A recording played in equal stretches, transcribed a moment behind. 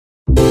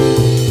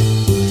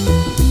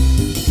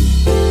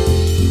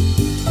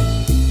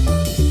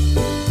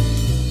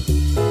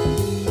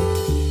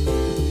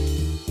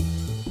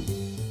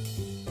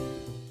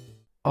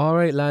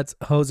right, lads,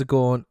 how's it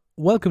going?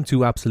 Welcome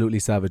to Absolutely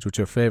Savage with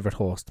your favourite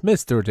host,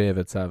 Mr.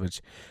 David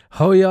Savage.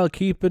 How are y'all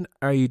keeping?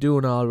 Are you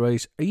doing all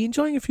right? Are you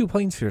enjoying a few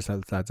pints for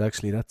yourselves, lads?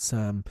 Actually, that's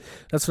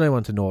what I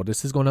want to know.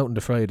 This is going out on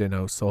the Friday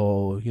now,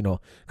 so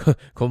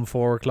come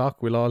 4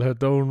 o'clock, we'll all head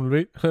down.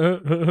 Right?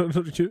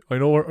 I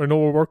know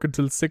we're working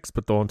till 6,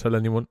 but don't tell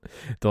anyone.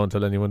 Don't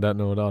tell anyone that.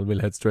 No, at all.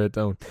 We'll head straight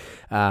down.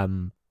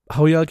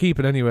 How y'all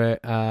keeping anyway?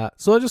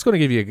 So I'm just going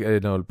to give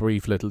you a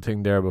brief little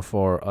thing there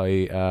before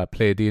I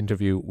play the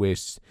interview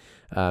with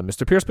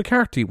Mr. Pearse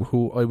McCarthy,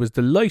 who I was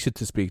delighted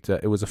to speak to.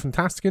 It was a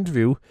fantastic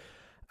interview.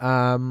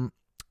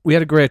 We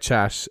had a great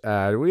chat.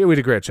 We had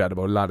a great chat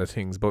about a lot of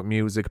things, about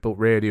music, about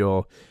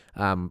radio.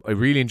 I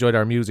really enjoyed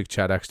our music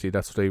chat, actually.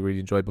 That's what I really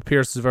enjoyed. But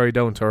Pearse is a very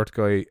down-to-earth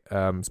guy,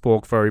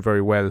 spoke very,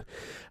 very well.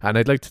 And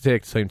I'd like to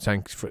take the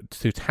time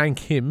to thank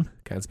him,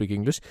 can't speak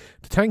English,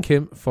 to thank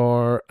him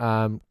for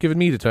giving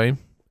me the time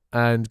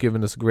and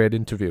giving us a great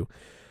interview.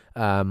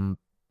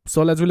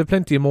 So lads, we'll have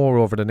plenty more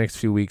over the next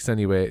few weeks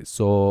anyway,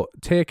 so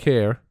take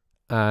care,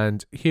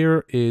 and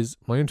here is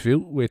my interview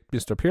with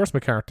Mr. Pearse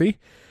McCarthy,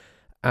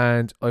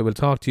 and I will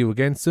talk to you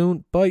again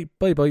soon. Bye.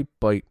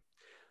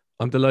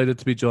 I'm delighted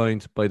to be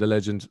joined by the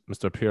legend,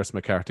 Mr. Pearse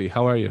McCarthy.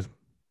 How are you?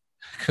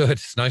 Good.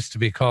 It's nice to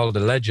be called a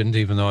legend,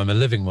 even though I'm a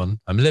living one.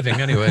 I'm living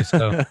anyway,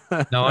 so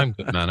no, I'm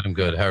good, man. I'm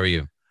good. How are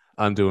you?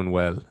 I'm doing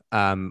well.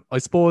 I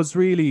suppose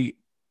really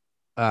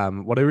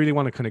what I really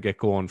want to kind of get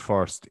going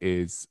first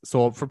is,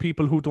 so for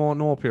people who don't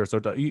know Pearse,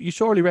 you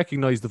surely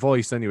recognise the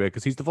voice anyway,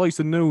 because he's the voice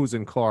of news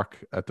in Cork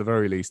at the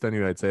very least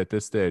anyway, I'd say at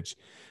this stage.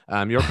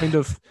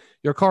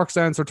 You're Cork's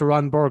answer to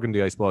Ron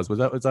Burgundy, I suppose. Is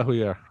that who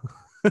you are?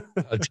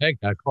 I'll take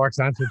that. Cork's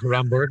answer to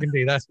Ron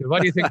Burgundy. That's good. What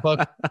do you think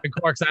about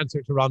Cork's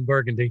answer to Ron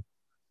Burgundy?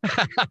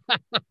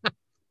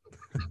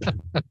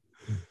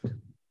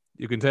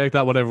 You can take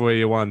that whatever way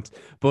you want.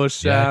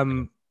 But yeah.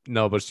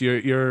 no, but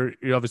you're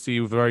obviously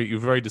you've a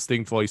very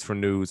distinct voice for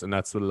news, and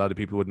that's what a lot of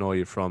people would know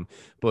you from.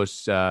 But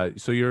so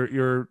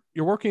you're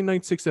working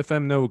 96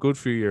 FM now a good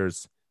few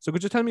years. So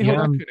could you tell me how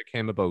that kind of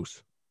came about?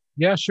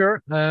 Yeah,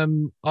 sure.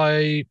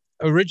 I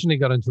originally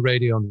got into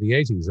radio in the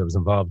 80s. I was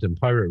involved in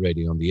pirate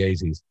radio in the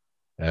 80s,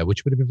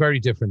 which would have been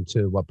very different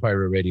to what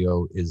pirate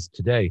radio is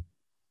today.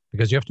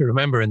 Because you have to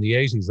remember, in the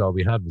 80s, all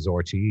we had was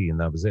RTE, and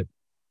that was it.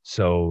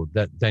 So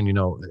that then,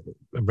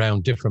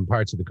 around different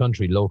parts of the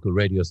country, local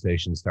radio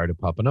stations started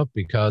popping up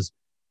because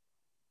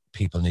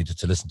people needed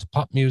to listen to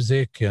pop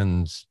music,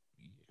 and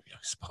I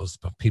suppose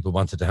people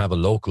wanted to have a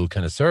local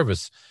kind of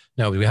service.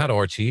 Now, we had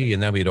RTE,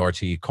 and then we had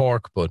RTE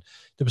Cork, but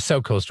there was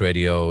South Coast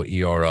Radio,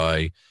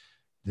 ERI.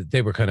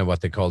 They were kind of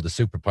what they called the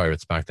super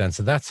pirates back then.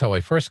 So that's how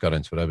I first got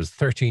into it. I was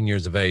 13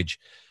 years of age,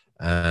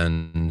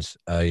 and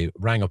I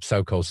rang up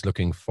South Coast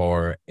looking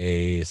for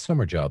a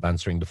summer job,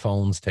 answering the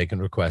phones, taking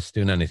requests,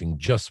 doing anything,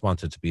 just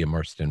wanted to be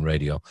immersed in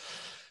radio.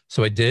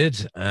 So I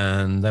did.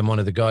 And then one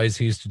of the guys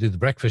who used to do the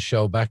breakfast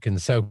show back in the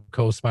South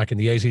Coast back in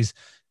the 80s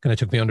kind of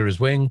took me under his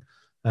wing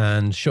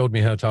and showed me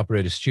how to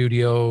operate a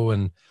studio.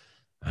 And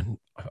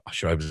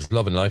sure, I was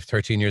loving life,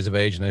 13 years of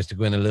age. And I used to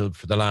go in a little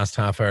for the last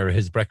half hour of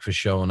his breakfast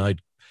show, and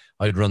I'd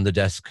run the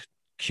desk,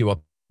 queue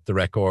up the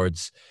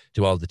records,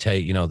 do all the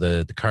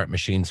the cart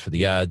machines for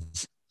the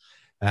ads.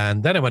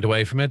 And then I went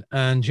away from it.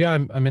 And yeah,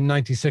 I'm in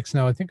 96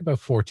 now. I think about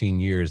 14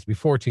 years. It'll be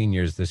 14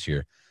 years this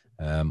year.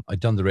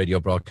 I'd done the radio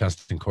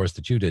broadcasting course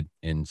that you did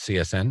in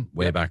CSN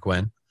way back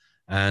when.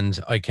 And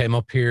I came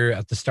up here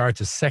at the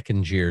start of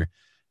second year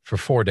for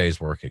 4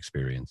 days work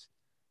experience.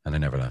 And I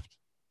never left.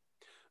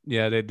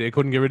 Yeah, they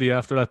couldn't get rid of you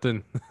after that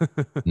then.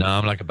 No,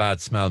 I'm like a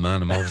bad smell,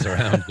 man. I'm always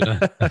around.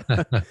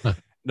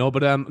 No,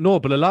 but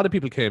a lot of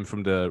people came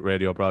from the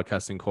radio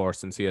broadcasting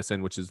course in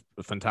CSN, which is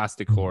a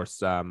fantastic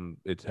course.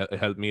 It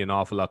helped me an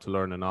awful lot to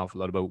learn an awful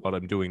lot about what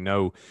I'm doing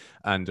now.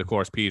 And of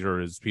course,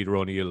 Peter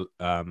O'Neill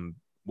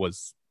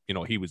was,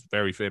 he was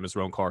very famous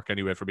around Cork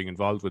anyway for being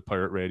involved with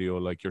pirate radio,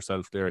 like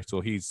yourself there.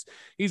 So he's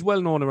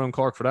well known around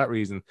Cork for that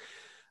reason.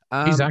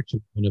 He's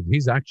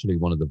actually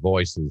one of the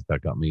voices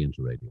that got me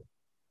into radio.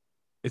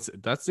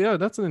 That's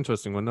an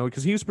interesting one now,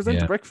 because he was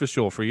presenting the breakfast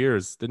show for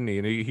years, didn't he?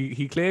 And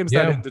he claims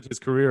that ended his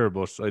career,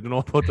 but I don't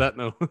know about that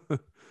now.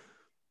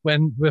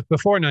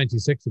 Before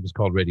 96, it was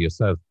called Radio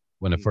South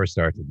when it first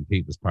started, and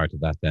Pete was part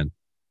of that then.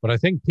 But I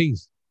think Pete,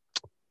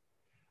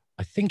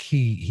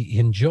 he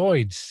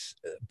enjoyed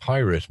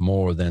pirate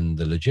more than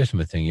the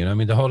legitimate thing. I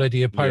mean, the whole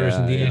idea of pirates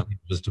in the 80s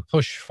was to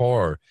push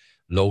for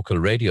local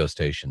radio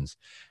stations.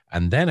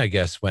 And then I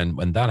guess when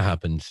that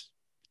happened,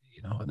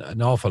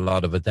 an awful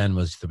lot of it then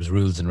there was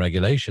rules and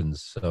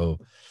regulations. So,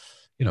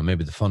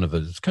 maybe the fun of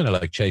it's kind of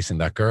like chasing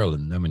that girl,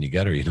 and then when you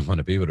get her, you don't want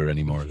to be with her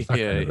anymore. It's that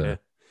kind of a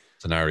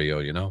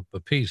scenario,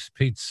 But Pete's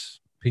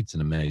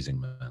an amazing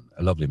man,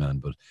 a lovely man,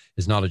 but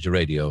his knowledge of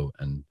radio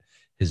and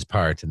his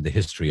part in the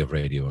history of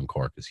radio in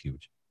Cork is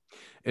huge.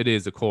 It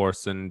is, of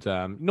course. And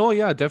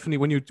definitely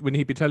when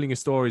he'd be telling you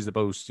stories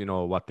about,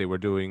 what they were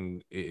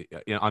doing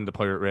on the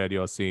pirate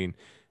radio scene,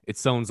 it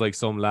sounds like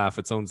some laugh.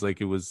 It sounds like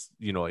it was,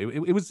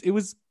 it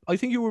was, I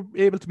think you were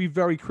able to be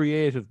very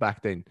creative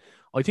back then.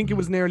 I think it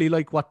was nearly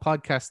like what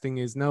podcasting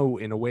is now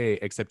in a way,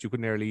 except you could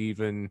nearly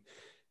even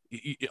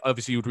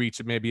obviously you'd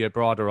reach maybe a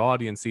broader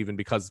audience even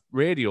because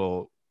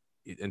radio,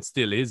 and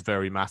still is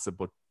very massive,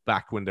 but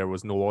back when there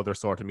was no other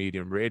sort of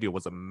medium, radio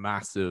was a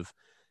massive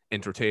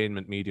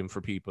entertainment medium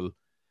for people.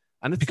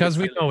 And because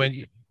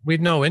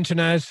we'd no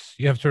internet.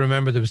 You have to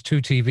remember there was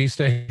 2 TV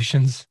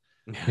stations,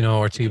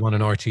 RT1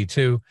 and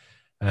RT2.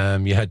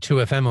 You had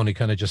 2FM only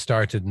kind of just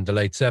started in the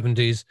late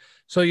 70s.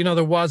 So,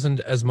 there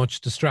wasn't as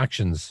much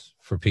distractions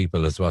for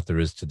people as what there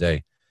is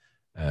today.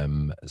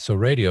 So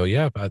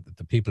radio, but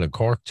the people in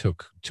Cork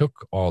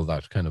took all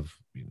that kind of,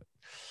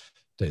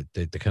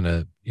 they kind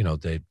of,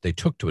 they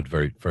took to it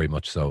very, very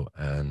much so.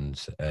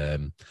 And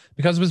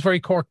because it was very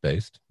Cork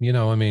based,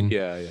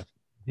 Yeah.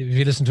 If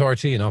you listen to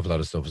RT, an awful lot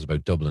of stuff is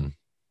about Dublin.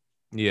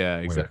 Yeah,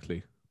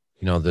 exactly.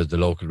 Where, the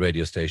local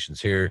radio stations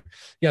here.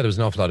 Yeah, there was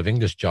an awful lot of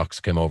English jocks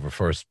came over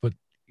first, but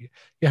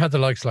you had the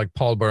likes like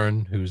Paul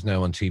Byrne, who's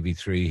now on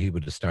TV3. He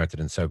would have started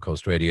in South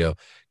Coast Radio.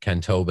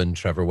 Ken Tobin,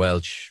 Trevor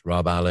Welch,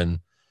 Rob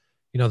Allen.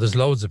 There's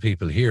loads of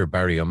people here.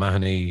 Barry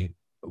O'Mahony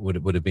would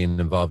have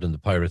been involved in the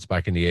Pirates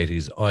back in the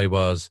 80s. I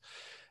was.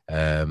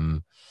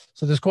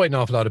 So there's quite an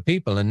awful lot of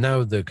people. And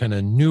now the kind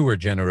of newer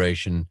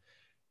generation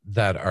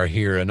that are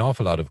here, an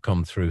awful lot have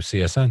come through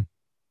CSN.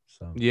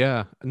 So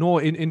yeah, no.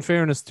 In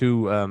fairness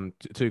to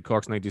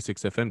Cork's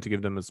 96 FM, to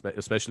give them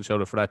a special shout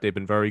out for that, they've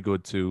been very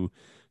good to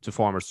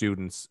former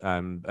students,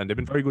 and they've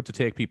been very good to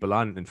take people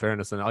on. In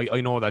fairness, and I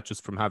know that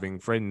just from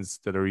having friends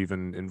that are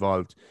even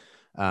involved,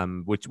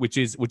 which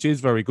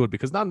is very good,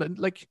 because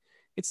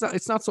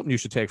it's not something you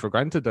should take for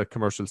granted that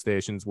commercial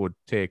stations would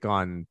take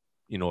on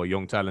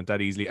young talent that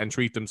easily and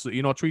treat them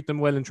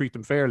well and treat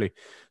them fairly.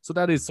 So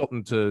that is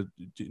something to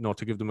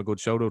give them a good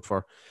shout out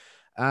for.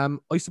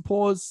 I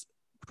suppose,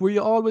 were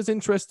you always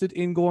interested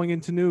in going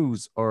into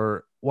news,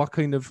 or what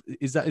kind of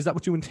is that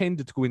what you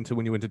intended to go into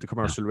when you went into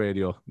commercial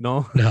radio?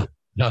 No,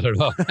 not at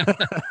all.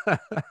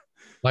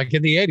 Like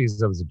in the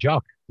 80s, I was a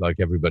jock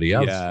like everybody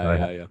else.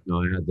 Yeah.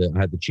 I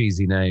had the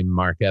cheesy name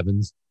Mark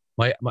Evans.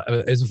 My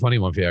it's a funny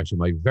one for you actually.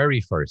 My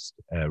very first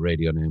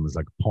radio name was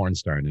like a porn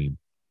star name,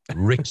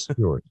 Rick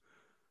Stewart.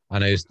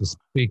 And I used to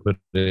speak with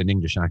an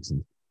English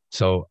accent.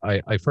 So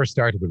I first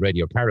started with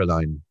Radio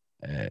Caroline,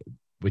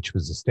 which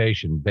was a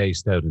station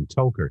based out in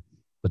Toker.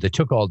 But they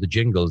took all the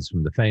jingles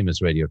from the famous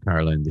Radio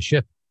Caroline, The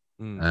Ship.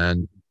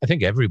 And I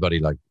think everybody,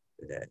 like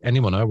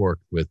anyone I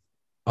worked with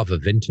of a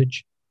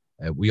vintage,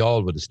 we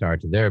all would have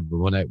started there. But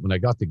when I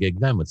got the gig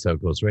then with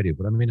South Coast Radio,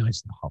 but I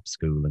used to hop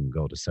school and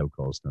go to South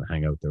Coast and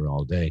hang out there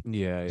all day.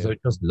 Yeah. So I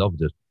just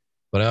loved it.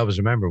 But I always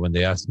remember when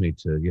they asked me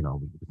to, we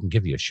can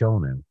give you a show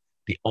now.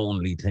 The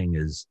only thing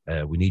is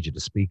we need you to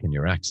speak in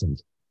your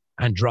accent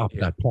and drop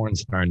that porn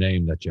star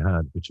name that you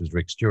had, which was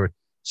Rick Stewart.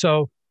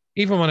 So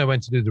even when I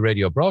went to do the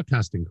radio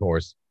broadcasting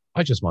course,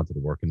 I just wanted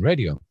to work in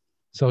radio.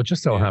 So it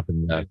just so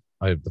happened that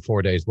the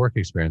 4 days work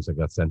experience I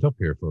got sent up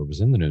here for was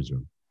in the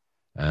newsroom.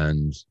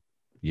 And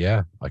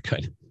I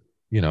kind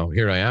of,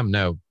 here I am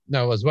now.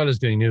 Now, as well as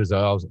doing news,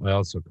 I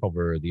also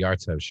cover the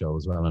Arts House show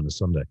as well on a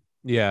Sunday.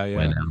 Yeah.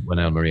 When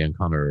Anne-Marie and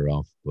Connor are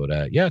off. But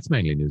it's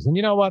mainly news. And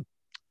you know what?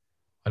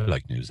 I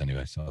like news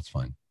anyway, so that's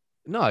fine.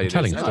 No, I'm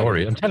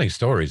telling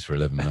stories for a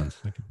living, man.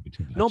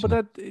 No,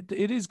 but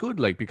it is good,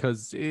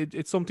 because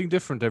it's something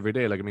different every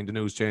day. The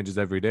news changes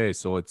every day,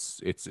 so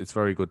it's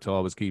very good to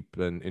always keep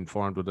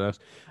informed with that,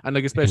 and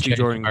especially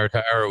during hour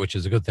to hour, which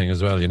is a good thing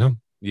as well,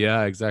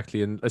 Yeah,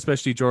 exactly, and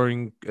especially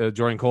during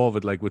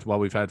COVID, with what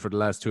we've had for the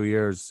last 2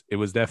 years, it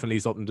was definitely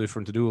something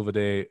different to do of a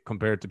day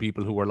compared to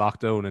people who were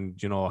locked down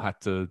and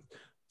had to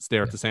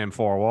stare at the same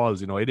four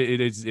walls.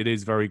 It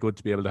is very good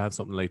to be able to have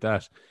something like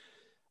that.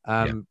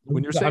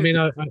 When you're saying,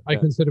 I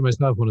consider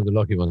myself one of the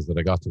lucky ones that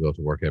I got to go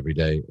to work every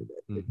day.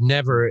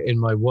 Never in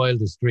my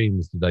wildest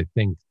dreams did I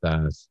think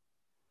that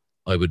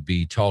I would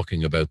be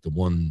talking about the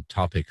one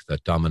topic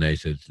that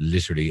dominated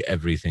literally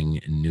everything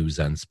in news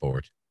and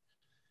sport.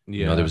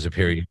 There was a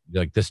period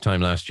like this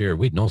time last year,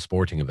 we had no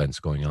sporting events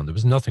going on. There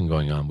was nothing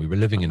going on. We were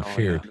living in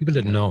fear. People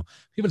didn't know.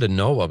 People didn't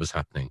know what was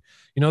happening.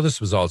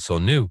 This was all so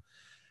new.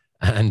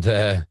 And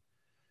but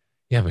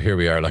here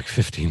we are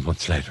 15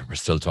 months later, we're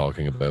still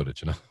talking about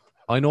it,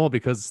 I know,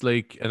 because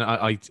and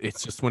I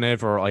it's just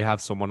whenever I have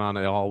someone on,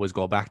 I always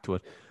go back to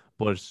it.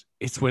 But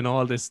it's when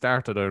all this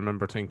started, I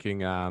remember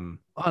thinking, oh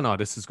no,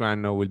 this is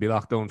grand now. We'll be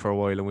locked down for a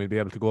while and we'll be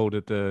able to go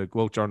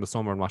out during the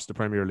summer and watch the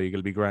Premier League.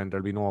 It'll be grand.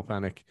 There'll be no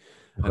panic.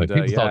 And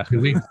people thought 2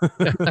 weeks.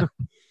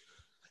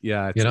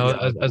 Yeah.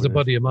 As a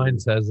buddy of mine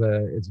says,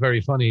 it's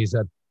very funny. He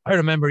said, I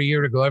remember a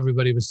year ago,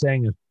 everybody was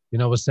saying it,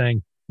 was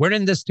saying, we're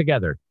in this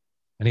together.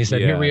 And he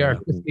said, here we are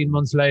 15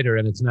 months later,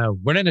 and it's now,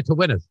 we're in it to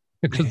win it.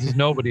 Because there's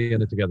nobody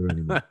in it together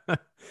anymore.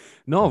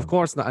 No, of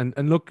course not.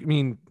 And look,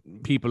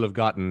 people have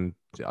gotten,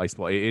 I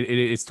suppose,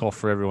 it's tough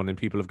for everyone, and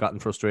people have gotten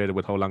frustrated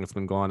with how long it's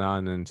been going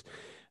on. And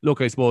look,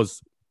 I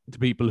suppose, to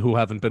people who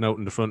haven't been out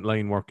in the front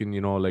line working,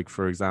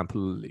 for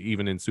example,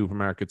 even in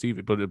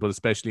supermarkets, but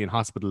especially in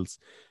hospitals,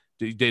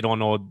 they don't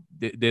know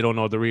they don't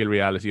know the real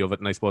reality of it,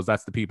 and I suppose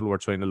that's the people we're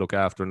trying to look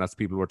after, and that's the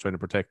people we're trying to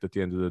protect at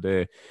the end of the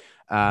day.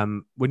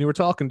 When you were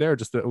talking there,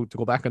 just to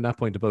go back on that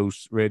point about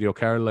Radio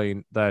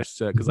Caroline, that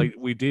because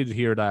we did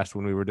hear that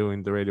when we were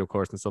doing the radio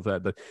course and stuff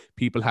like that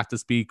people had to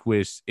speak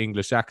with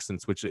English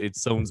accents, which it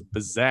sounds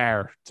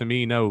bizarre to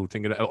me now.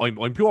 Thinking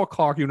I'm pure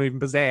Cork, you know, even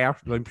bizarre.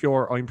 I'm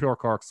pure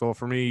Cork. So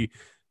for me,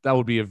 that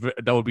would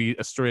be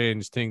a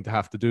strange thing to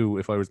have to do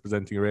if I was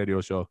presenting a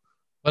radio show.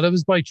 Well, it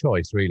was by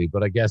choice, really.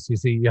 But I guess, you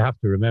see, you have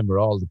to remember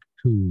all the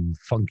cool,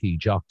 funky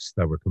jocks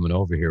that were coming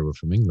over here were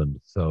from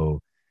England.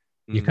 So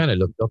you kind of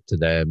looked up to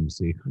them.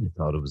 So you kind of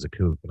thought it was a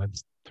cool. But I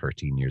was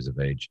 13 years of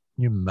age.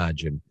 Can you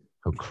imagine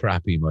how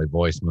crappy my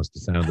voice must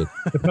have sounded?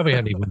 It probably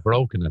hadn't even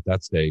broken at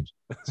that stage.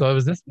 So I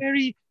was this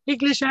very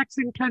English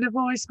accent kind of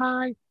voice,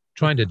 hi,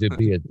 trying to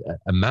be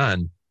a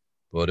man.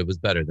 But it was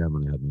better then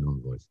when I had my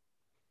own voice.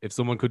 If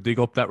someone could dig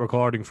up that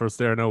recording for us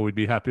there now, we'd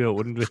be happy out,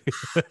 wouldn't we?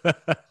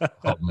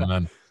 Oh,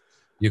 man.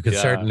 You could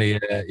certainly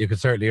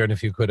earn a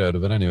few quid out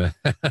of it anyway.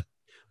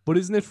 But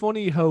isn't it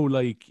funny how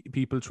like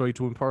people try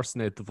to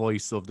impersonate the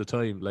voice of the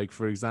time? Like,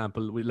 for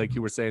example, like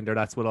you were saying there,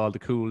 that's what all the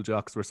cool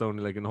jocks were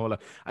sounding like in the whole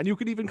lot. And you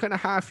could even kind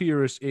of half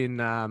hear it in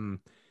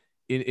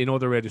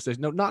other radio stations.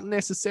 Now, not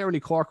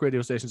necessarily Cork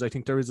radio stations. I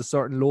think there is a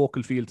certain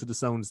local feel to the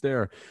sounds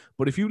there.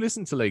 But if you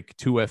listen to like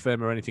 2FM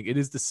or anything, it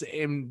is the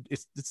same.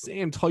 It's the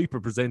same type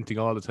of presenting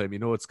all the time. You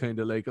know, it's kind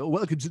of like, oh,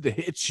 welcome to the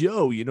hit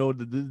show. You know,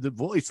 the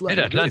voice like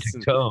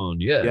Atlantic tone,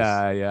 yes.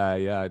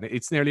 Yeah. And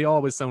it's nearly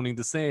always sounding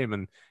the same.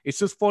 And it's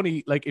just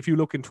funny. Like if you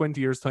look in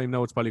 20 years' time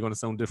now, it's probably going to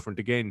sound different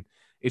again.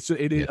 It's just,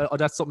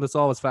 that's something that's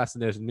always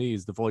fascinated me,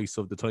 is the voice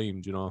of the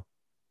time. You know.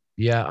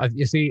 Yeah,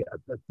 you see,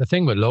 the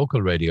thing with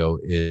local radio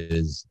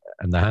is,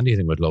 and the handy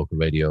thing with local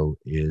radio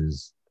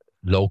is,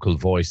 local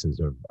voices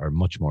are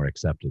much more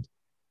accepted.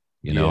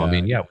 You know, I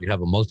mean, we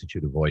have a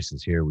multitude of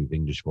voices here. We've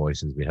English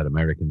voices, we had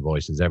American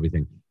voices,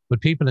 everything. But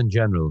people in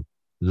general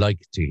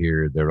like to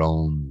hear their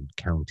own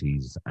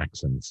county's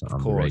accents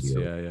on the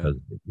radio. Because,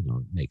 you know,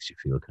 it makes you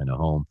feel kind of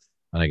home.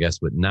 And I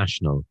guess with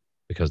national,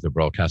 because they're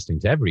broadcasting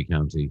to every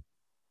county,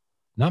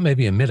 not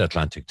maybe a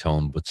mid-Atlantic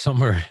tone, but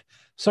somewhere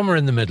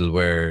in the middle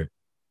where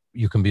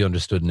you can be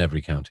understood in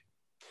every county.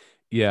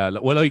 Yeah,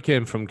 well, I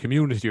came from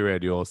community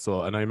radio,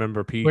 and I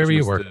remember Pete. Where were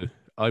you working?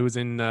 I was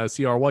in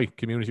CRY,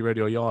 Community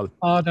Radio Youghal.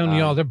 Oh, down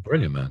Youghal, they're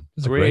brilliant, man.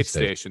 It's a great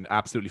station,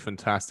 absolutely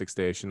fantastic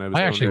station.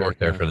 I actually worked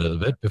there for a little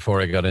bit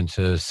before I got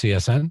into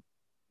CSN.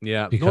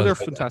 Yeah, they're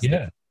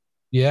fantastic.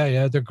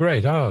 Yeah, they're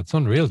great. Oh, it's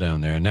unreal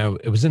down there. Now,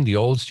 it was in the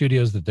old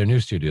studios, that their new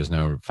studios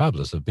now are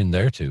fabulous. I've been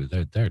there too.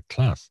 They're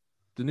class.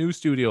 The new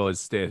studio is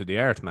state of the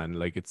art, man.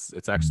 Like it's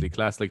actually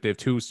class. Like they have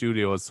two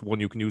studios, one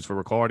you can use for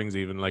recordings,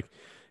 even. Like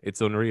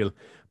it's unreal.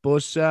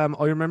 But I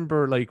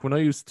remember like when I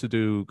used to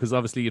do, because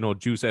obviously, you know,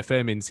 Juice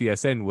FM in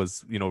CSN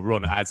was, you know,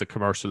 run as a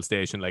commercial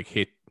station, like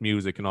hit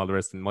music and all the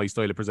rest. And my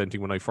style of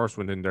presenting when I first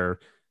went in there,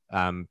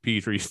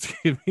 Peter used to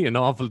give me an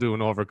awful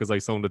doing over because I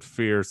sounded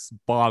fierce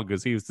bog,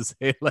 as he used to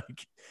say, like,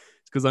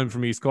 it's because I'm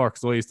from East Cork,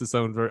 so I used to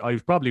sound I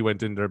probably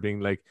went in there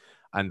being like,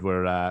 and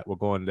we're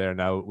going there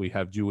now. We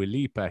have Dua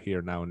Lipa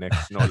here now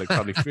next, you know, like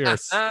probably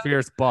fierce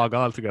bog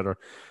altogether.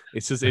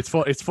 It's just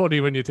it's funny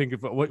when you think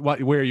of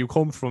where you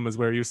come from is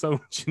where you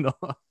sound, you know.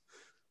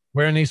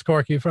 Where in East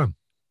Cork are you from?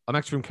 I'm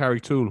actually from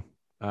Carricktool,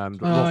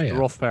 the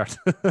rough part.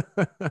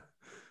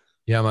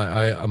 Yeah,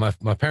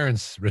 my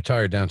parents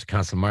retired down to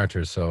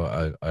Castlemartyr,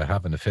 so I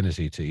have an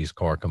affinity to East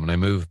Cork. And when I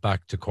moved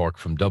back to Cork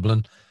from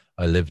Dublin,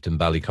 I lived in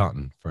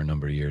Ballycotton for a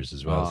number of years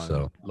as well.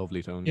 So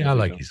lovely town. Yeah,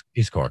 lovely I like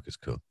East Cork is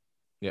cool.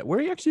 Yeah, where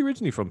are you actually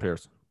originally from,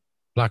 Pearse?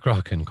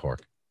 Blackrock in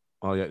Cork.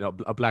 Oh yeah, no,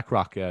 Black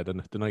Rock, yeah,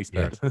 the nice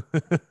part.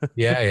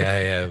 Yeah.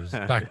 It was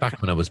back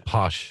when I was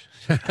posh.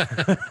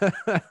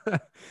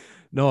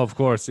 No, of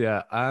course,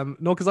 yeah.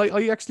 No, because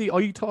I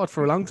thought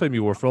for a long time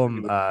you were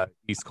from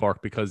East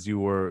Cork because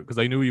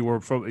I knew you were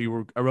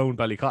around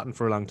Ballycotton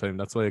for a long time.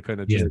 That's why I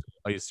kind of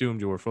I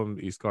assumed you were from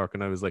East Cork,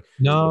 and I was like,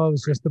 no, it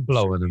was just a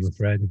blowing, I'm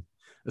afraid.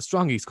 A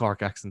strong East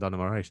Cork accent on him,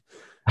 all right.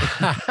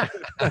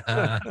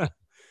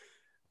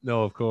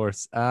 No, of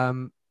course.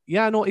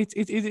 Yeah, no,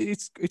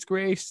 it's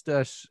great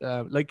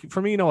that like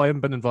for me, no, I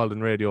haven't been involved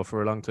in radio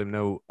for a long time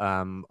now.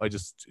 I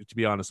just, to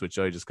be honest with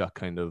you, I just got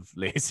kind of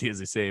lazy, as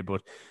I say.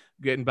 But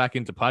getting back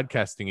into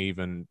podcasting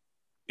even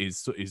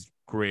is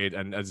great.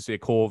 And as I say,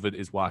 COVID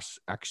is what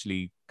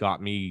actually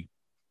got me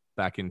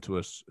back into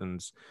it.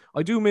 And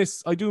I do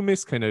miss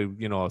kind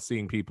of, you know,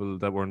 seeing people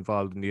that were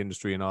involved in the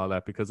industry and all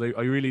that, because I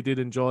really did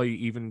enjoy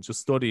even just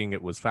studying.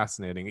 It was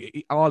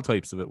fascinating. All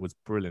types of it was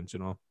brilliant, you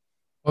know.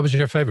 What was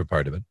your favorite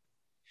part of it?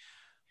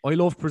 I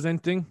love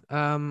presenting.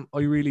 I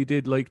really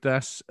did like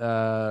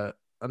that.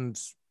 And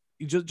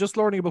just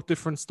learning about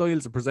different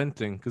styles of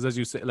presenting. Because as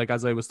you say, like,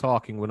 as I was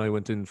talking, when I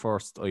went in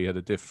first, I had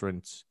a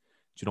different,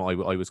 you know,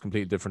 I was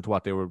completely different to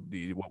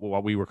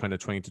what we were kind of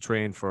trying to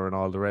train for and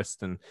all the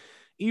rest. And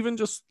even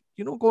just,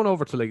 you know, going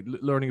over to like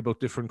learning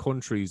about different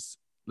countries,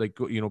 like,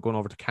 you know, going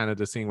over to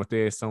Canada, seeing what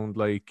they sound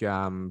like,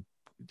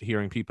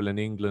 hearing people in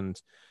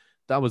England,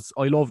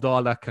 I loved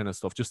all that kind of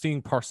stuff. Just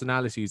seeing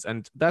personalities,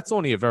 and that's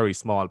only a very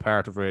small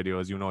part of radio,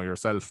 as you know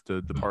yourself.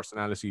 The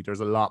personality, there's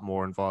a lot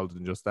more involved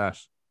than just that.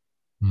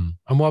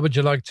 And what would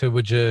you like to?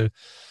 Would you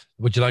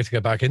like to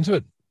get back into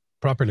it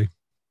properly?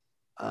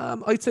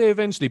 I'd say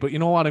eventually, but you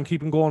know what? I'm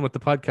keeping going with the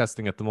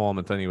podcasting at the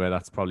moment. Anyway,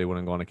 that's probably what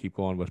I'm going to keep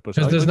going with. But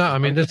Because there's not. I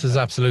mean, this is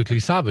absolutely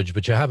savage.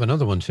 But you have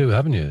another one too,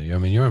 haven't you? I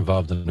mean, you're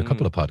involved in a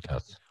couple of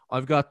podcasts.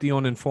 I've got the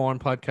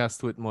Uninformed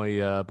podcast with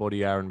my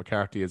buddy Aaron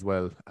McCarthy as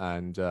well,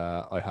 and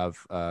I have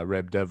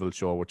Red Devil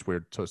show, which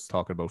we're just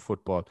talking about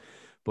football.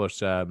 But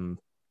yeah,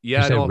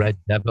 you say Red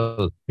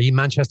Devil. Are you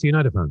Manchester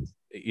United fans?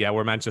 Yeah,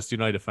 we're Manchester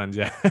United fans.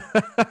 Yeah.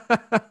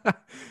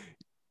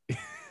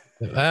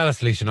 Well,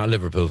 at least you're not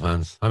Liverpool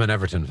fans. I'm an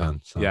Everton fan.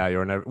 So. Yeah,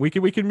 you're an. We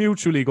can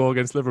mutually go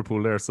against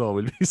Liverpool there, so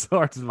we'll be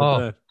sorted with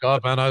that.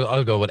 God, man,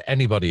 I'll go with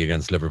anybody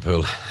against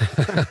Liverpool.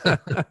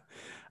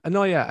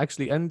 No, yeah,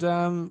 actually, and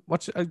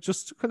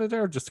just kind of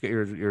there, just to get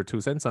your 2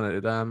 cents on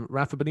it.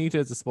 Rafa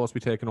Benitez is supposed to be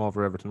taking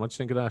over Everton. What do you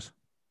think of that?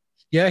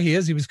 Yeah, he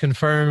is. He was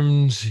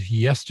confirmed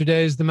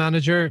yesterday as the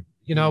manager.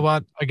 You know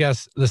what? I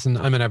guess. Listen,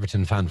 I'm an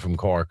Everton fan from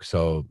Cork,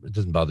 so it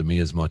doesn't bother me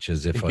as much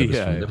as if I was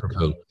from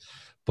Liverpool.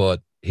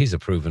 But he's a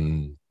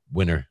proven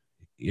winner.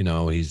 You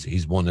know,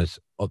 he's won it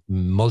at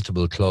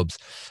multiple clubs,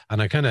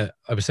 and I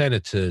was saying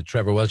it to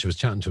Trevor Welch. I was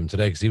chatting to him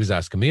today because he was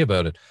asking me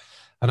about it,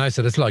 and I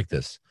said it's like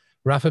this.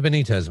 Rafa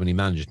Benitez, when he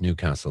managed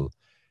Newcastle,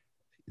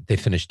 they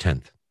finished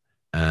 10th,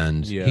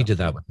 and he did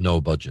that with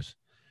no budget.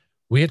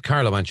 We had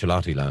Carlo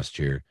Ancelotti last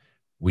year.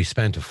 We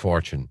spent a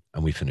fortune,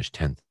 and we finished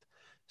 10th.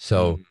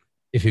 So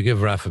if you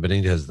give Rafa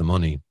Benitez the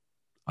money,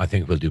 I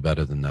think we'll do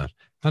better than that,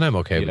 and I'm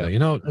okay with that. You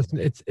know,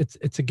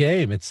 it's a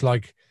game. It's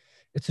like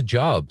it's a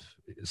job.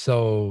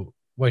 So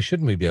why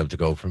shouldn't we be able to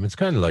go from? It's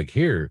kind of like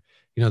here.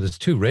 You know, there's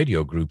 2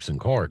 radio groups in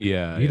Cork. You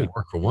either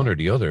work for one or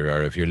the other,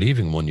 or if you're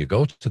leaving one, you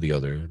go to the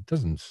other. It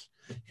doesn't.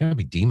 You can't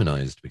be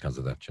demonized because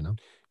of that, you know.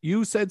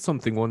 You said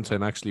something one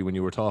time actually when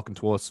you were talking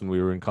to us when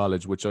we were in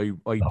college, which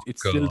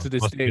it's still to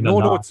this day.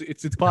 No,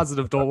 it's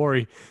positive. Don't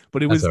worry.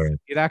 But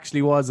it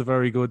actually was a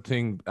very good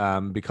thing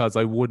because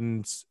I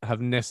wouldn't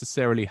have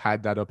necessarily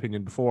had that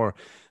opinion before.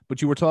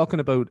 But you were talking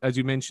about, as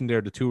you mentioned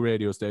there, the 2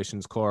 radio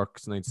stations,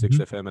 Cork's 96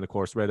 FM and of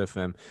course Red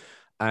FM,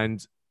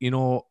 and you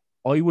know.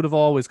 I would have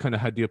always kind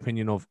of had the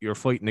opinion of you're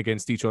fighting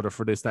against each other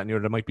for this, that, and the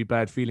other. There might be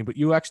bad feeling, but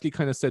you actually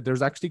kind of said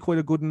there's actually quite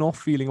a good enough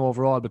feeling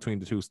overall between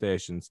the 2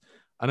 stations.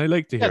 And I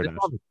like to hear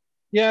that.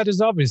 Yeah, there's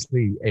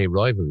obviously a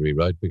rivalry,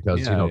 right?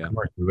 Because,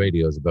 commercial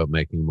radio is about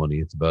making money.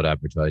 It's about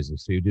advertising.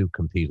 So you do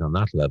compete on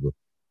that level.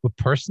 But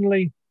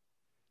personally,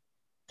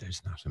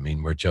 there's not. I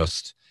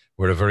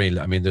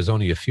mean, there's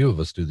only a few of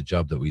us do the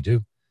job that we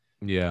do.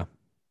 Yeah.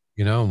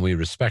 You know, and we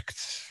respect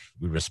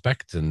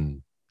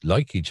and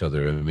like each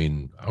other. I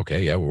mean,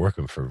 okay, yeah, we're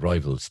working for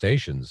rival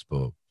stations,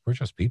 but we're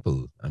just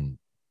people and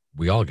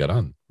we all get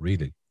on,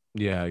 really.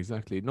 Yeah,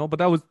 exactly. No, but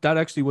that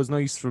actually was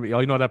nice for me.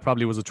 I know that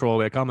probably was a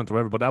throwaway comment or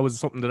whatever, but that was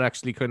something that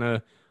actually kind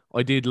of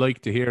I did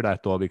like to hear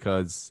that though,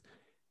 because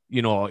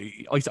you know,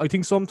 I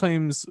think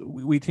sometimes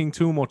we think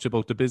too much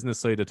about the business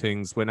side of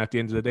things when at the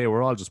end of the day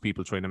we're all just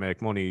people trying to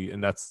make money,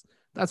 and that's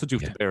what you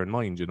have to bear in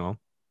mind, you know.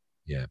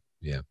 Yeah.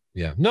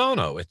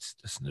 No, it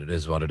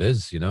is what it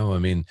is, you know. I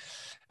mean,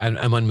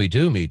 and when we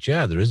do meet,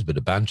 there is a bit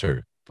of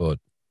banter, but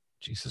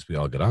Jesus, we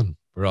all get on.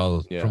 We're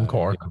all from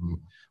Cork. And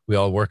we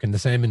all work in the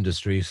same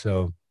industry,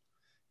 so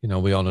you know,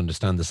 we all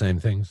understand the same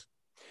things.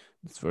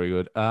 That's very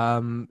good.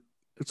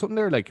 Something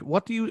there, like,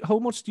 how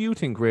much do you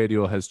think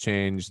radio has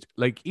changed?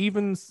 Like,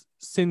 even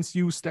since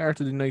you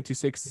started in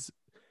 '96,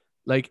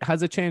 like,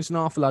 has it changed an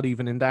awful lot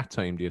even in that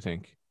time, do you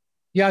think?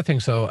 Yeah, I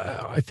think so.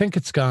 I think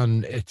it's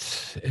gone.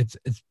 It's.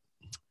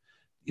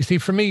 You see,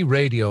 for me,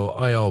 radio,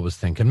 I always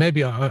think, and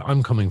maybe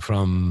I'm coming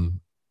from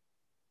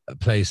a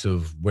place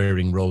of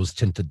wearing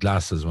rose-tinted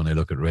glasses when I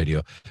look at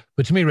radio,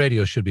 but to me,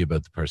 radio should be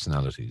about the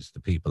personalities,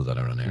 the people that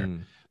are on air.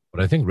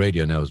 But I think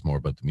radio now is more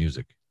about the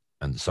music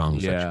and the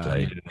songs that you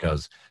play,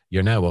 because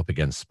you're now up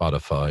against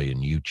Spotify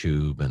and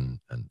YouTube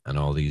and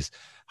all these.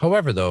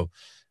 However, though,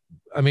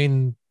 I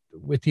mean,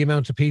 with the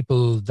amount of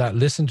people that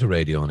listen to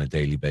radio on a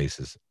daily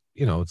basis,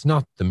 you know, it's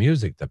not the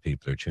music that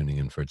people are tuning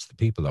in for, it's the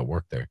people that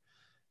work there.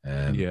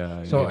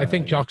 I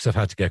think jocks have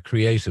had to get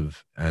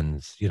creative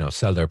and, you know,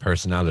 sell their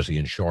personality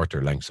in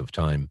shorter lengths of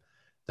time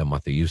than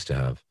what they used to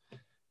have.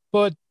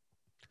 But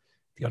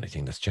the only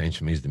thing that's changed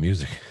for me is the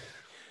music.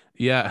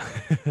 Yeah.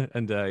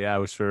 And I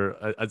was sure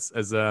as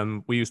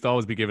we used to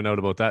always be giving out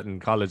about that in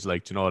college,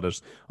 like, you know,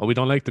 that, we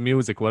don't like the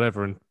music,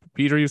 whatever. And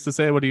Peter used to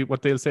say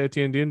what they'll say to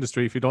you in the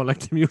industry, if you don't like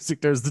the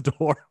music, there's the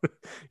door.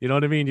 You know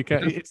what I mean? You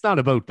can't, it's not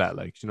about that,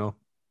 like, you know.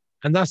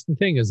 And that's the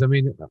thing is, I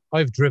mean,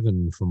 I've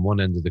driven from one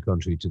end of the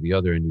country to the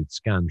other and you'd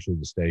scan through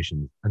the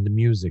stations and the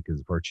music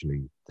is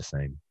virtually the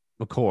same.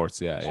 Of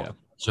course, yeah.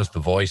 It's just the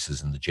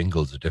voices and the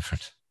jingles are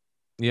different.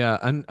 Yeah,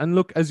 and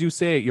look, as you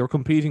say, you're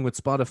competing with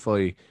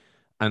Spotify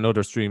and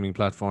other streaming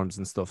platforms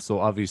and stuff. So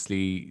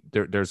obviously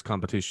there's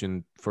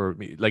competition for,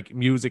 like,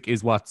 music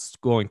is what's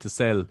going to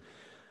sell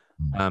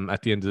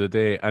at the end of the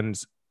day.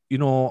 And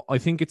I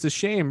think it's a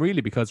shame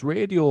really because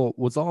radio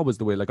was always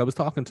the way. Like I was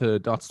talking to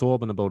Dot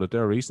Tobin about it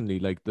there recently.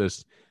 Like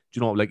this,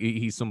 like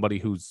he's somebody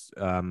who's,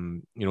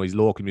 he's a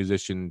local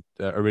musician,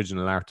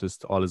 original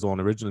artist, all his own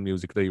original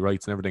music that he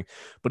writes and everything.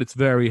 But it's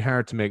very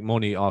hard to make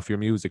money off your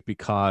music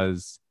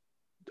because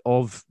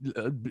of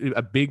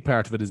a big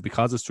part of it is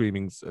because of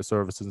streaming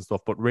services and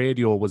stuff. But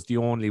radio was the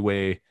only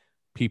way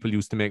people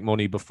used to make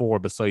money before,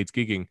 besides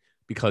gigging,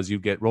 because you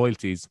get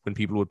royalties when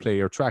people would play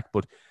your track.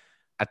 But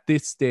at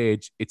this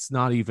stage, it's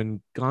not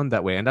even gone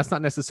that way. And that's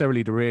not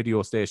necessarily the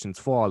radio station's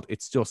fault.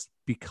 It's just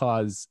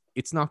because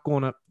you're not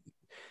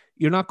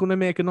going to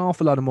make an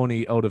awful lot of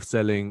money out of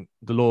selling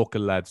the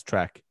local lads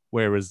track.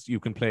 Whereas you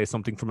can play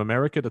something from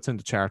America that's in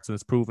the charts and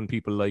it's proven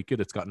people like it.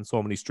 It's gotten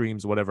so many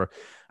streams or whatever.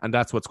 And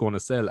that's what's going to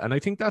sell. And I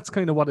think that's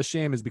kind of what a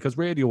shame is, because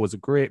radio was a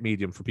great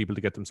medium for people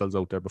to get themselves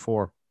out there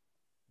before.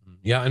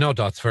 Yeah, I know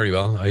Dots very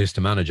well. I used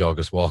to manage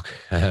August Walk.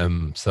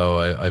 So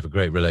I have a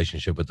great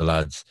relationship with the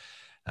lads.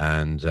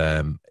 And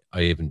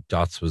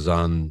Dots was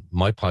on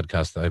my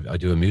podcast. I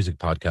do a music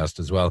podcast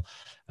as well.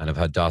 And I've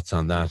had Dots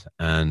on that.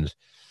 And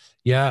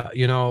yeah,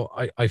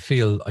 I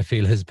feel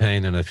his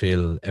pain, and I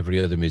feel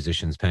every other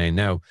musician's pain.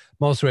 Now,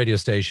 most radio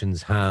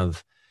stations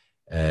have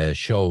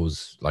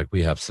shows, like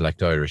we have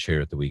Select Irish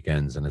here at the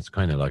weekends, and it's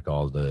kind of like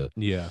all the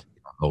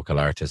local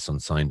artists,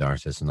 unsigned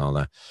artists and all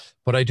that.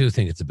 But I do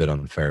think it's a bit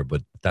unfair,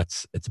 but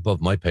it's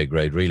above my pay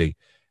grade, really.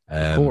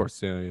 Of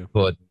course, yeah.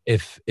 But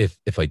if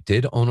I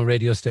did own a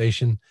radio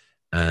station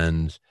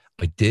and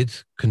I did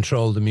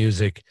control the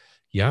music,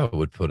 yeah, I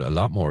would put a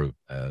lot more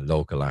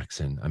local acts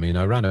in. I mean,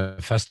 I ran a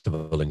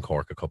festival in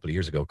Cork a couple of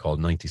years ago called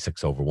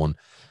 96/1,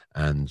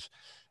 and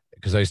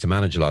because I used to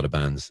manage a lot of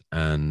bands,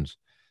 and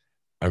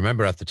I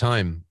remember at the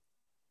time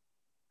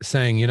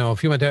saying,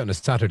 if you went out on a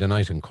Saturday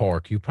night in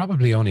Cork, you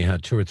probably only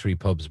had 2 or 3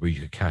 pubs where you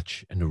could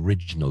catch an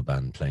original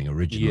band playing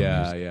original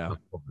music.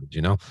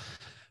 Yeah.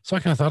 So I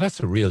kind of thought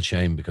that's a real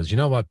shame, because you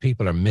know what?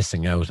 People are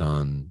missing out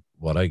on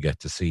what I get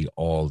to see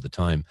all the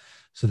time.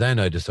 So then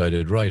I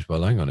decided, right,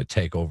 well, I'm going to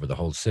take over the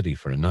whole city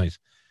for a night,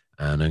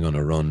 and I'm going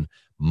to run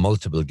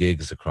multiple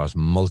gigs across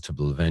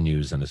multiple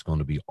venues, and it's going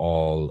to be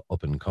all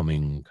up and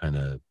coming kind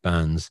of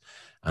bands.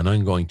 And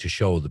I'm going to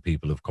show the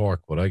people of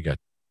Cork what I get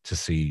to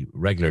see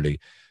regularly.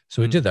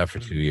 So I did that for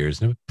 2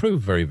 years, and it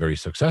proved very, very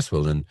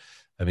successful. And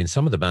I mean,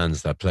 some of the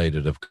bands that played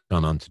it have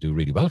gone on to do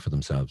really well for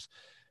themselves.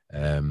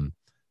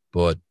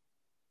 But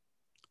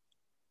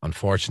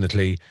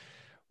unfortunately,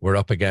 we're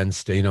up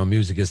against,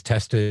 music is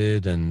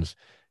tested, and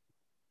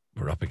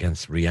we're up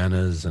against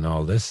Rihanna's and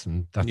all this,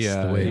 and that's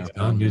the way it's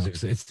gone. Music,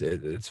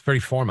 it's very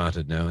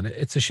formatted now, and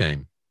it's a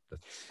shame.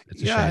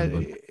 It's a shame.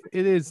 But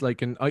it is.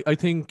 Like, and I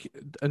think,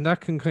 and that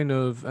can kind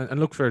of, and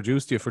look, fair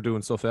dues to you for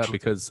doing stuff like that,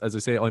 because as I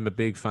say, I'm a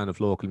big fan of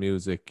local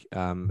music,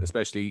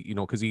 especially,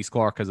 because East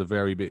Cork has a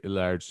very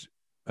large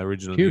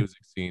original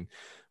music scene,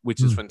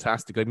 which is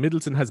fantastic. Like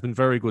Middleton has been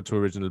very good to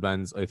original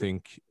bands. I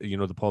think,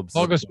 the pubs.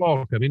 August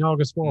Walk,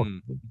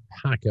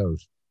 pack out.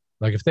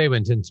 Like if they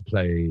went in to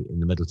play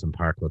in the Middleton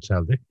Park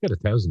Hotel, they could get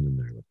 1,000 in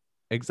there.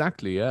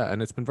 Exactly, yeah, and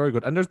it's been very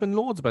good. And there's been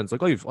loads of bands.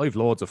 Like I've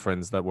loads of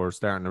friends that were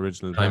starting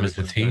original. Time is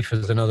the Thief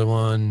is another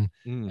one.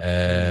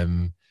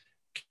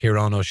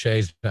 Kieran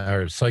O'Shea's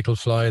Cycle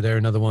Fly, they're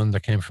another one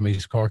that came from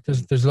East Cork.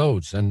 There's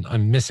loads, and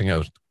I'm missing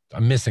out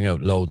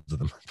loads of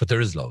them, but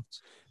there is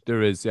loads.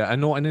 There is, yeah, I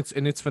know, and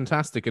it's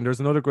fantastic. And there's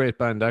another great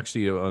band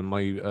actually on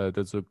my.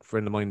 There's a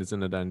friend of mine is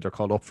in it, and they're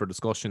called Up for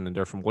Discussion, and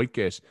they're from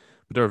Whitegate,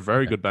 but they're a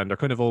very good band. They're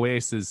kind of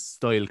Oasis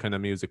style kind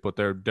of music, but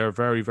they're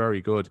very,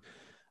 very good.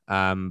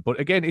 But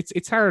again,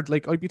 it's hard.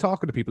 Like I'd be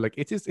talking to people, like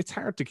it's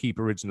hard to keep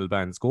original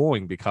bands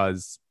going,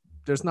 because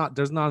there's not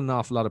an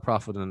awful lot of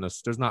profit in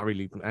this. There's not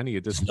really any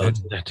of this.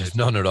 There's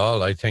none at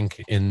all. I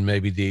think in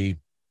maybe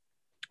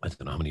I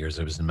don't know how many years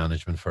I was in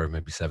management for,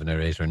 maybe 7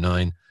 or 8 or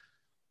 9.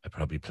 I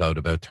probably plowed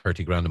about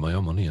 30 grand of my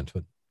own money into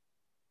it.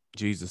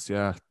 Jesus,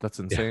 yeah, that's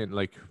insane. Yeah.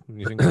 Like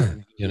you think,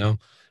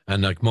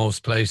 and like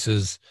most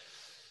places,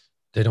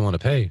 they don't want to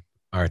pay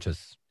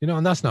artists,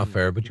 and that's not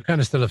fair. But you kind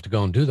of still have to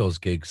go and do those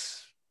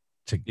gigs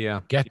to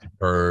get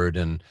heard.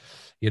 And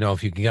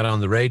if you can get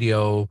on the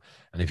radio,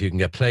 and if you can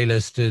get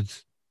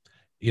playlisted,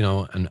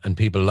 and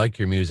people like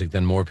your music,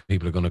 then more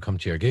people are going to come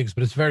to your gigs.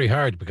 But it's very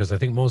hard, because I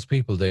think most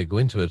people, they go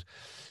into it,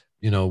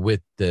 with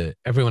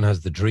everyone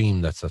has the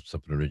dream that sets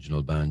up an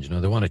original band.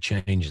 They want to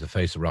change the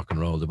face of rock and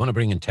roll. They want to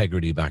bring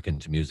integrity back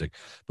into music,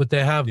 but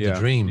they have the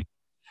dream.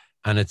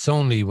 And it's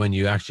only when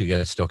you actually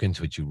get stuck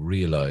into it, you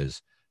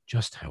realize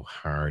just how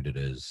hard it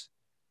is.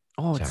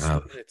 Oh,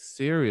 it's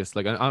serious.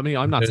 Like, I mean,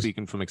 I'm not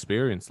speaking from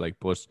experience,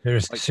 but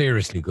there's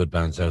seriously good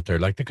bands out there.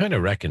 Like, they kind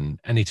of reckon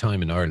any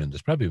time in Ireland,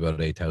 there's probably about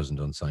 8,000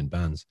 unsigned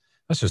bands.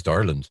 That's just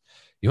Ireland.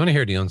 You want to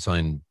hear the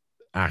unsigned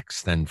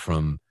acts then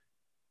from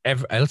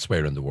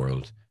elsewhere in the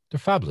world. They're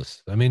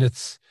fabulous. I mean,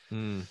 it's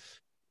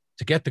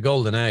to get the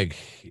golden egg.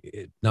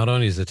 Not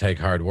only does it take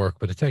hard work,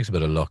 but it takes a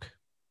bit of luck.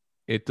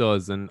 It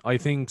does. And I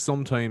think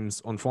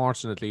sometimes,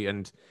 unfortunately,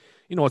 and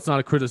it's not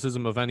a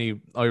criticism of any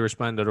Irish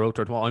band that are out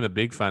there. Well, I'm a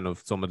big fan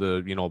of some of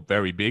the,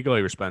 very big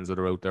Irish bands that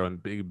are out there. I'm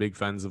big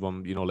fans of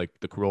them, like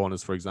the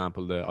Coronas, for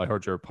example. I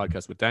heard your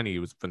podcast with Danny. It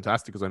was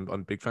fantastic because I'm a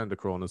big fan of the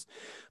Coronas.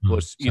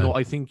 But,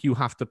 I think you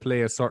have to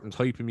play a certain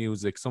type of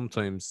music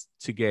sometimes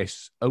to get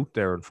out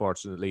there,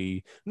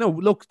 unfortunately. No,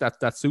 look,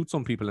 that suits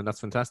some people and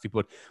that's fantastic.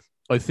 But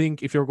I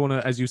think if you're going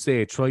to, as you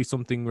say, try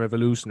something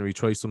revolutionary,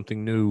 try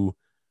something new,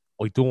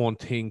 I don't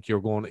think you're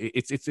going.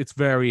 It's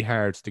very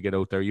hard to get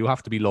out there. You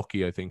have to be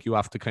lucky. I think you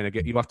have to kind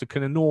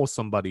of know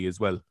somebody as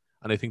well.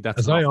 And I think that's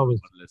as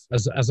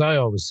I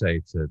always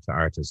say to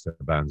artists or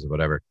bands or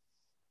whatever,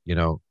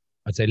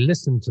 I'd say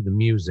listen to the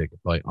music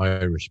by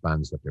Irish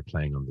bands that they're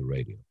playing on the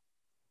radio,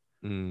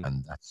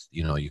 and that's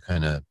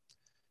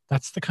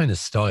that's the kind of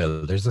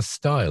style. There's a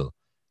style,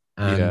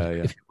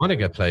 and if you want to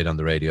get played on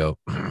the radio,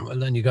 well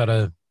then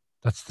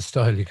that's the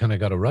style you kind of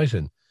got to write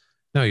in.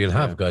 No, you'll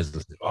have guys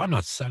that say, I'm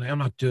not selling, I'm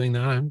not doing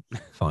that. I'm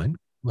fine.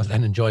 Well,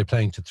 then enjoy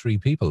playing to 3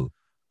 people.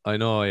 I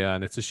know, yeah,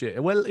 and it's a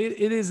shit. Well,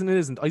 it is and it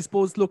isn't. I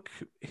suppose, look,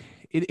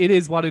 it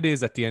is what it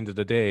is at the end of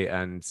the day.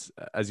 And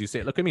as you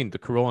say, look, I mean, the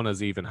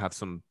Coronas even have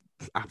some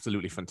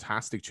absolutely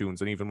fantastic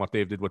tunes, and even what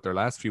they've did with their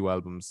last few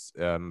albums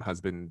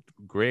has been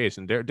great.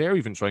 And they're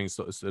even trying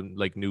some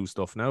like new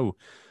stuff now.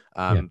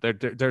 There's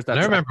that. And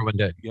I remember when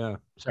they,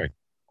 sorry.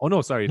 Oh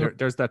no, sorry.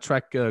 There's that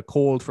track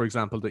 "Cold," for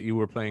example, that you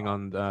were playing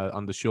on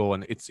the show,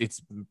 and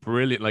it's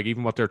brilliant. Like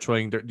even what they're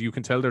trying, you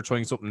can tell they're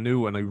trying something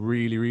new, and I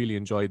really, really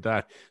enjoyed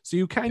that. So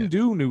you can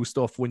do new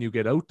stuff when you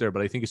get out there,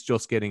 but I think it's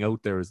just getting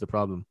out there is the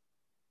problem.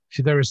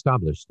 See, they're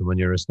established, and when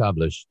you're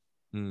established,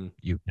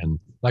 you can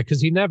because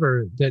they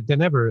never.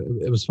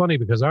 It was funny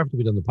because after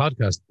we done the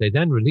podcast, they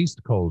then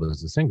released "Cold"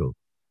 as a single,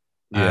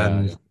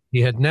 and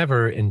he had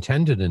never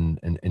intended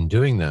in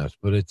doing that,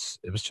 but it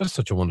was just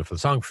such a wonderful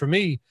song for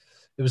me.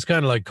 It was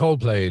kind of like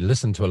Coldplay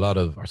listened to a lot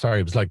of,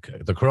 it was like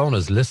the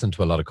Coronas listened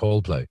to a lot of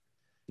Coldplay.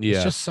 Yeah.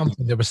 It's just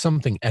there was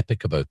something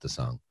epic about the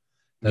song.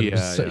 Maybe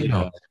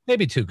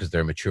too, because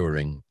they're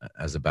maturing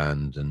as a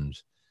band and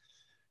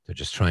they're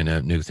just trying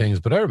out new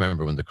things. But I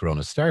remember when the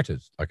Coronas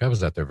started, like I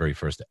was at their very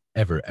first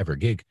ever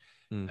gig.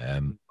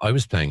 I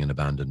was playing in a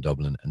band in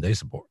Dublin and they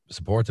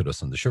supported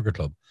us on the Sugar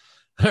Club.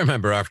 I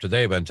remember after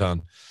they went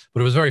on,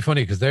 but it was very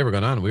funny because they were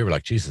going on and we were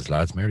like, Jesus,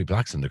 lads, Mary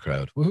Black's in the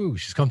crowd. Woohoo,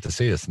 she's come to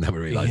see us. And then we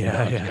realized,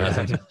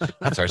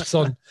 that's our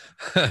son.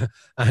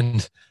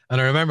 and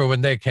I remember when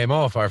they came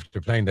off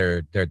after playing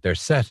their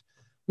set,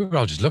 we were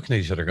all just looking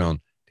at each other going,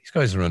 these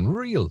guys are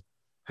unreal.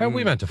 How are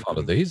we meant to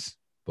follow these?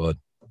 But,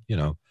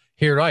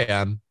 here I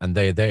am and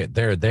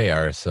they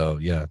are. So,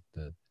 yeah,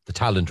 the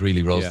talent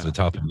really rose to the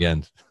top in the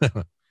end.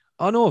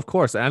 Oh no, of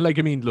course, and like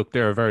I mean, look,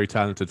 they're a very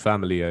talented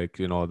family. Like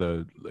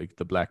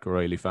the Black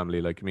O'Reilly family.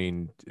 Like I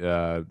mean,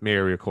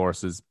 Mary, of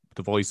course, is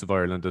the voice of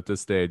Ireland at this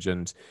stage,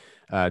 and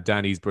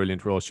Danny's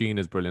brilliant. Roisin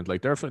is brilliant.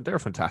 Like they're a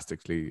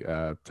fantastically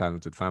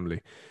talented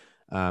family.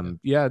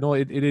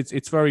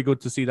 It's very good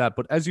to see that.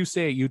 But as you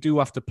say, you do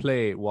have to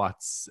play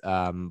what's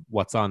on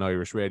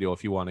Irish radio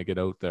if you want to get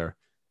out there.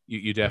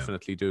 You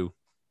definitely do.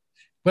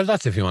 Well,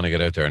 that's if you want to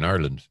get out there in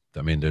Ireland.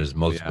 I mean, there's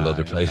multiple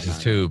other places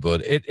too,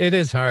 but it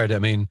is hard. I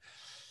mean.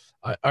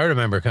 I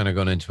remember kind of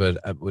going into it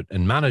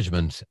in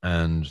management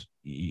and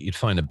you'd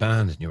find a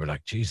band and you were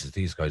like, Jesus,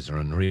 these guys are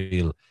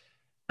unreal.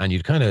 And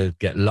you'd kind of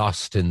get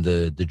lost in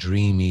the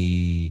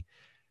dreamy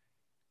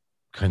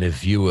kind of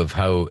view of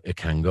how it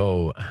can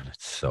go. And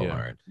it's so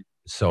hard.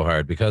 It's so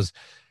hard because,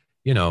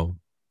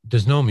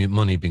 there's no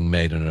money being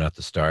made on it at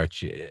the start.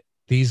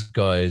 These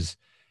guys,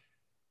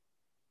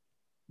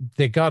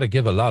 they got to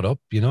give a lot up.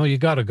 You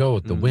got to go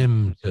at the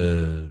whim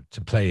to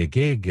play a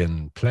gig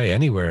and play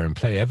anywhere and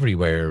play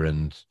everywhere.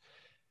 And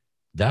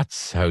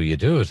that's how you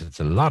do it. It's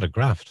a lot of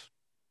graft.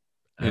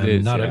 And it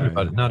is.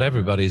 Not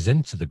everybody's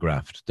into the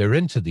graft. They're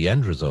into the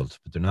end result,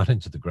 but they're not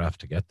into the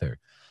graft to get there.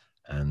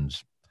 And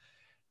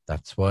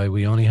that's why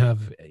we only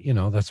have,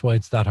 that's why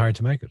it's that hard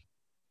to make it.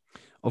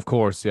 Of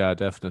course, yeah,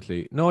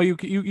 definitely. No, you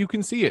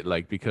can see it,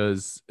 like,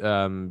 because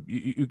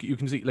you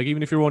can see, like,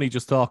 even if you're only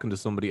just talking to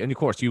somebody, and of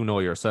course you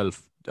know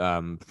yourself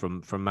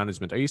from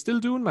management. Are you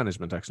still doing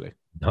management actually?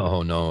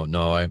 No.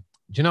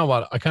 Do you know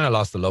what? I kind of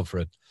lost the love for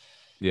it.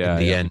 Yeah. In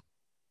the end.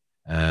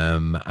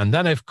 And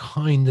then I've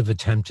kind of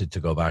attempted to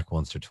go back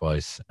once or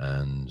twice,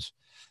 and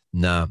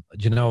do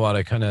you know what?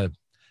 I've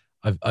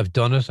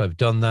done it. I've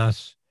done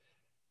that.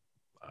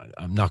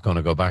 I'm not going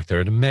to go back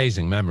there.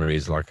 Amazing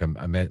memories. Like I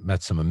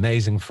met some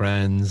amazing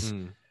friends,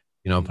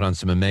 put on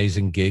some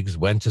amazing gigs,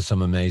 went to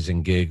some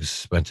amazing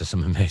gigs, went to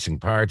some amazing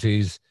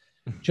parties,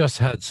 just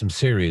had some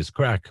serious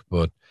crack.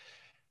 But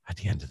at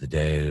the end of the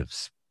day,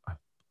 I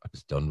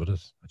was done with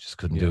it. I just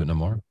couldn't do it no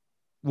more.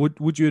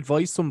 Would you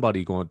advise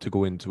somebody to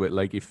go into it?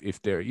 Like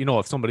if they're,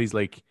 if somebody's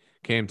like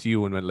came to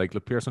you and went like,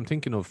 look, Pearse, I'm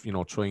thinking of,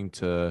 trying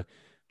to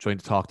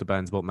talk to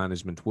bands about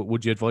management.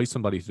 Would you advise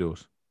somebody to do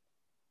it?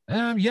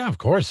 Yeah, of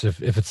course.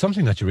 If it's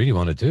something that you really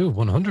want to do,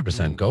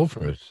 100% go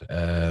for it.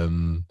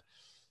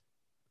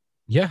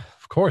 Yeah,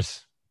 of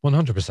course.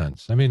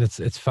 100%. I mean,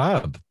 it's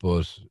fab,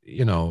 but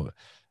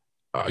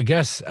I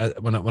guess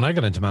when I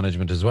got into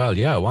management as well,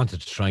 yeah, I wanted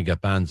to try and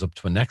get bands up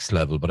to a next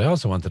level, but I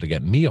also wanted to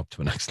get me up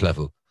to a next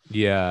level.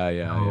 Yeah,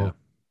 yeah, yeah. So,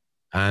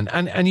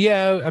 and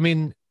yeah, I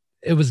mean,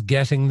 it was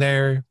getting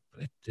there.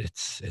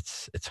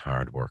 It's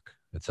hard work.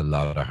 It's a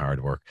lot of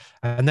hard work.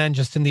 And then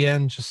just in the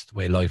end, just the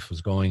way life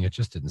was going, it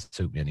just didn't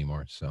suit me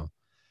anymore. So,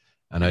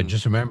 and I Mm,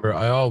 just remember,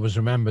 I always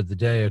remember the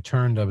day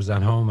I was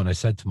at home and I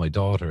said to my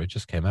daughter, it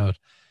just came out.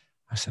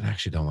 I said, I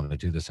actually don't want to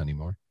do this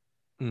anymore.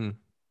 mm,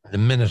 The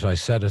minute I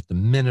said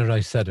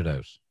it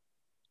out,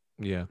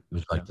 yeah. it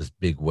was like this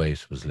big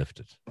weight was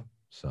lifted.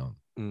 So,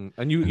 And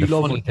you and the you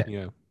love funny what? thing,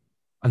 Yeah.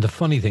 and the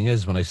funny thing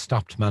is, when I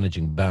stopped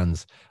managing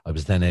bands, I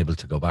was then able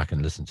to go back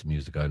and listen to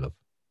music I love.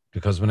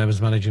 Because when I was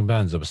managing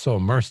bands, I was so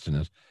immersed in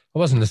it, I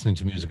wasn't listening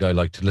to music I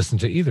like to listen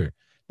to either.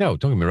 No,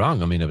 don't get me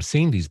wrong. I mean, I was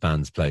seeing these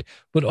bands play,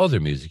 but other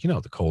music, the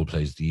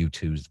Coldplays, the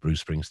U2s, the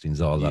Bruce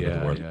Springsteens, all that of the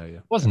Yeah, world. yeah, yeah.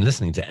 I wasn't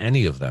listening to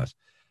any of that.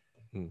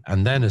 Mm.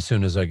 And then as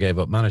soon as I gave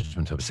up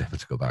management, I was able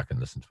to go back and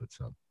listen to it.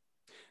 So,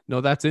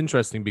 No, that's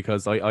interesting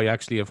because I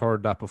actually have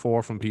heard that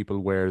before from people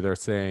where they're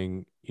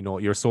saying,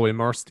 you're so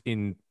immersed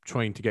in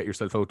trying to get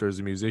yourself out there as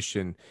a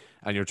musician,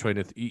 and you're trying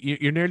to,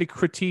 you're nearly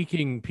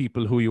critiquing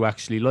people who you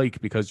actually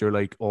like because you're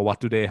like, oh, what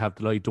do they have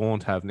that I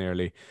don't have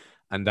nearly?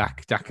 And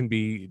that can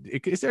be,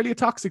 it's nearly a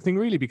toxic thing,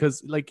 really,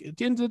 because like at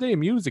the end of the day,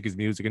 music is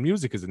music, and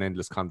music is an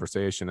endless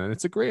conversation, and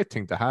it's a great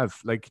thing to have.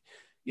 Like,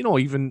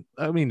 even,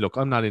 I mean, look,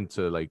 I'm not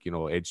into like,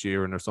 Ed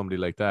Sheeran or somebody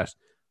like that.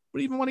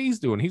 But even what he's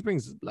doing, he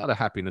brings a lot of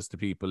happiness to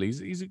people.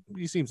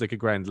 He seems like a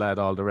grand lad.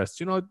 All the rest,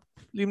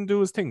 leave him do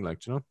his thing. Like,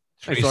 I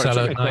three sorry,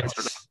 sellout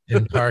nights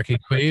in Park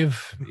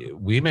Queeve.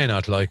 We may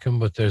not like him,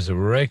 but there's a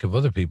rake of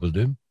other people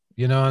do.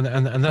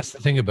 And that's the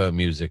thing about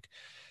music.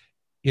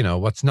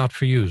 What's not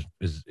for you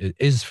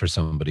is for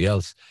somebody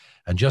else.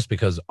 And just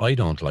because I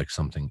don't like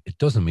something, it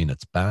doesn't mean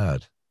it's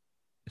bad.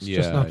 It's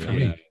just Yeah, not for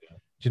yeah, me.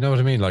 Do you know what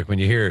I mean? Like when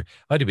you hear,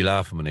 I'd be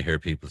laughing when I hear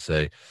people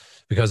say,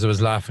 because I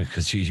was laughing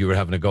because you were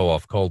having a go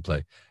off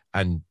Coldplay,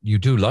 and you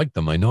do like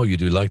them. I know you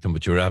do like them,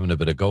 but you were having a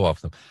bit of go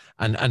off them,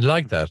 and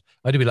like that,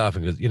 I'd be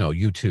laughing because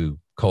U2,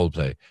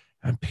 Coldplay,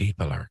 and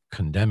people are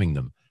condemning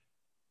them,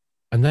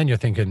 and then you're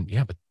thinking,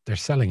 yeah, but they're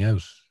selling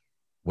out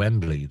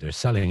Wembley, they're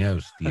selling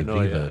out the I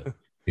know. Yeah, Aviva.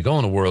 You go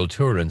on a world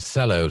tour and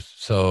sell out,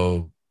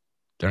 so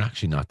they're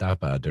actually not that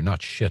bad. They're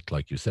not shit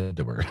like you said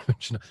they were.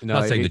 no,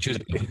 Not saying that you,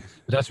 but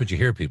that's what you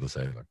hear people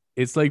say. Like,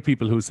 it's like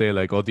people who say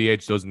like, "Oh, the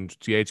Edge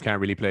can't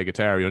really play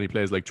guitar. He only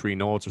plays like three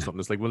notes or something."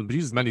 It's like, well,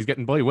 Jesus, man, he's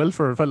getting by well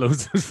for a fellow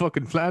who's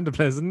fucking flying to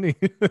play, isn't he?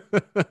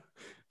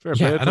 Fair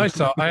yeah, play and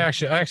to him. I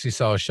actually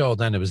saw a show.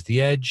 Then it was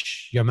The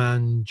Edge, your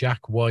man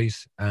Jack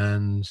White,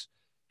 and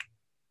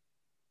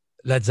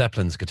Led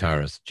Zeppelin's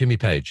guitarist Jimmy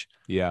Page,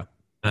 Yeah,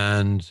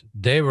 and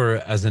they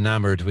were as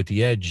enamored with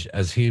The Edge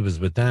as he was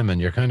with them.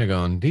 And you're kind of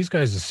going, these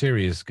guys are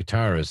serious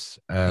guitarists,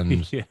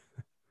 and yeah.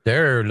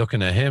 they're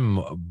looking at him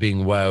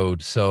being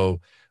wowed.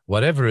 So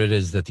whatever it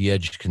is that The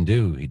Edge can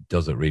do, he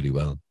does it really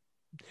well.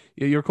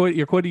 Yeah, you're quite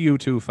a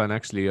U2 fan,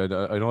 actually.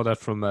 I know that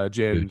from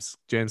James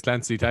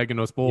Clancy tagging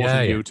us both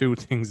Yeah, in yeah. U2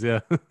 things. Yeah,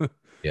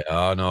 Yeah,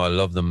 oh no, I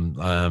love them.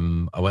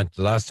 The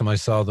last time I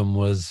saw them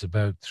was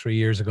about 3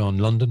 years ago in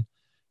London,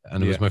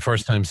 and it yeah. was my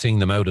first time seeing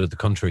them out of the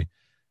country.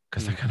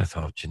 Because I Mm, kind of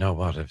thought, you know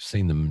what, I've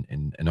seen them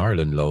in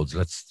Ireland loads.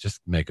 Let's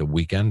just make a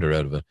weekender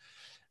out of it.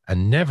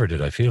 And never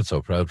did I feel so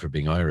proud for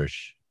being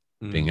Irish,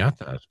 mm. being at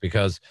that,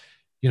 because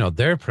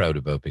they're proud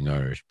about being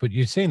Irish. But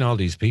you've seen all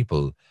these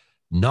people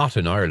not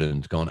in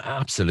Ireland going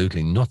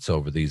absolutely nuts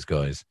over these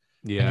guys,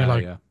 and you're Yeah,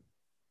 like,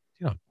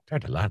 yeah. they're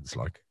the lads.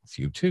 Like it's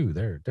you too.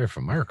 They're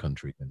from our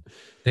country, and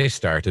they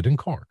started in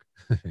Cork.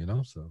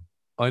 So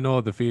I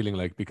know the feeling,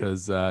 like,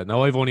 because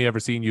now I've only ever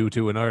seen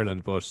U2 in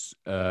Ireland, but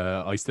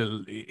I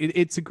still,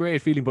 it's a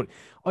great feeling. But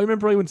I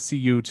remember I went to see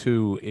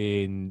U2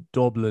 in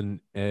Dublin,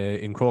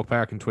 in Croke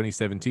Park in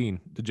 2017.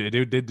 They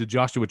did the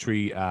Joshua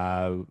Tree,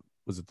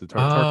 was it the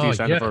 30th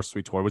yeah,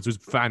 anniversary tour, which was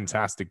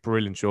fantastic,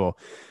 brilliant show.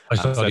 I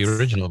saw So the that's,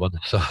 original one.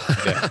 So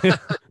yeah.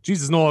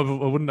 Jesus, no,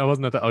 I wouldn't. I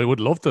wasn't at that. I would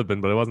love to have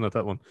been, but I wasn't at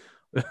that one.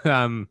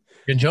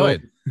 enjoy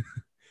But it.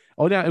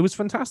 oh yeah, it was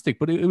fantastic,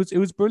 but it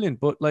was brilliant.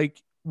 But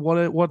like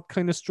what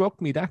kind of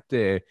struck me that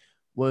day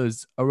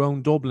was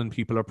around Dublin,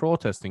 people are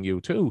protesting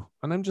U2,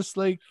 and I'm just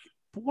like,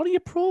 but what are you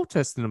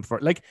protesting them for?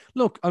 Like,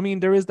 look, I mean,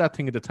 there is that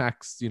thing of the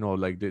tax,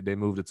 like they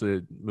moved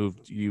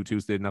U2, so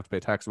they didn't have to pay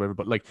tax or whatever.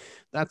 But like,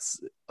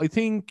 that's, I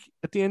think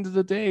at the end of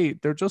the day,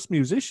 they're just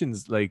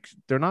musicians. Like,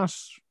 they're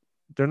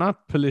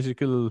not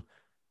political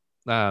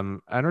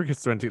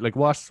anarchists or anything. Like,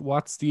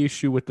 what's the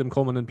issue with them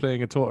coming and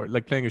playing a tour,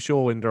 like playing a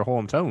show in their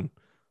hometown?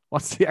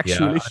 What's the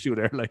actual Yeah, issue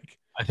there? Like,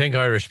 I think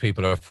Irish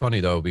people are funny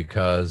though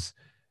because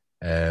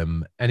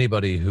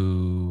anybody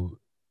who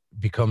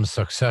becomes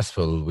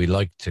successful, we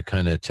like to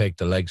kind of take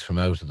the legs from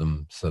out of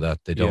them so that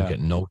they don't yeah,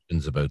 get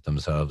notions about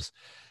themselves.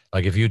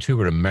 Like if you two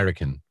were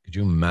American, could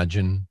you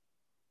imagine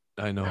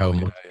I how know.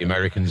 Yeah, much the yeah.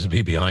 Americans would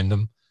be behind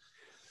them?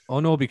 Oh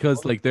no,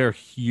 because like they're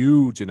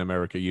huge in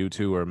America.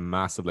 U2 are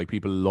massive. Like,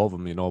 people love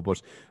them.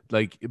 But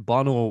like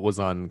Bono was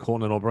on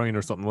Conan O'Brien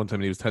or something one time,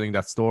 and he was telling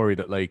that story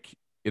that like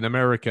in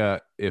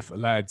America, if a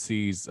lad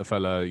sees a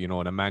fella, in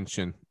a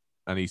mansion,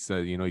 and he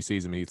said, he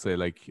sees him, he'd say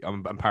like,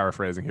 I'm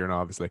paraphrasing here now,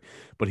 obviously,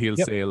 but he'll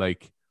Yep. say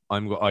like,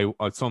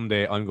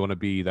 someday I'm going to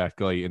be that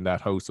guy in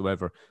that house, or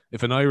whatever.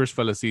 If an Irish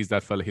fella sees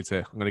that fella, he'll say,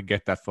 I'm going to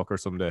get that fucker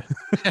someday.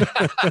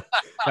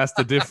 That's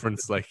the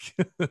difference, like.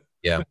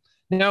 Yeah.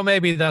 Now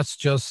maybe that's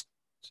just,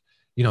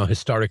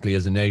 historically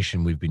as a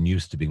nation, we've been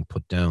used to being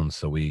put down,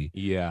 so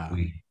Yeah.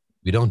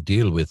 we don't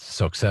deal with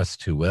success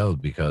too well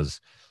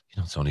because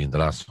it's only in the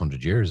last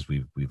 100 years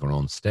we've our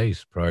own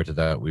state. Prior to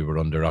that, we were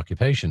under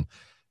occupation,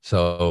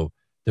 so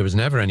there was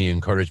never any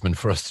encouragement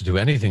for us to do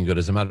anything good.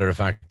 As a matter of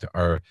fact,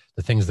 the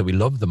things that we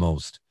love the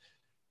most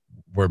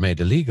were made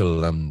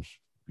illegal, and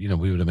we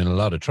would have been in a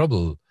lot of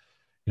trouble.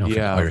 For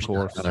Yeah, of Irish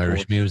course. and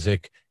Irish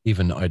music,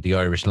 even the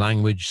Irish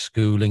language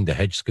schooling, the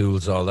hedge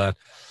schools, all that.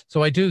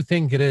 So I do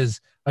think it is.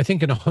 I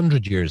think in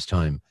 100 years'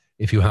 time,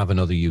 if you have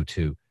another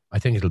U2, I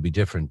think it'll be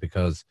different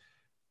because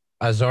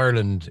as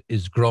Ireland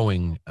is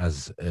growing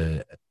as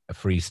a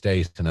free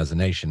state and as a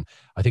nation,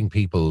 I think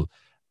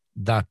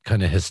that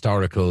kind of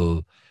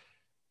historical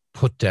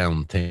put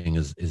down thing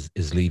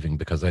is leaving,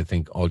 because I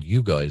think all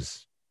you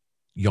guys,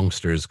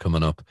 youngsters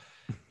coming up,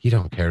 you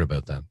don't care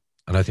about that,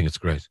 and I think it's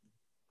great.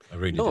 I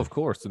really No, do. of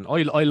course, and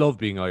I love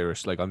being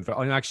Irish. Like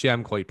I actually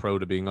am quite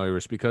proud of being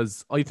Irish,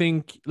 because I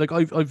think like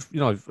I've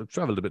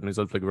traveled a bit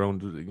myself, like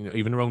around,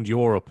 even around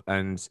Europe,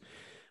 and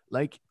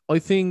like I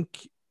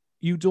think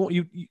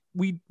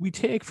we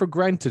take for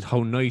granted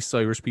how nice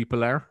Irish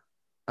people are,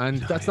 and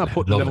that's not I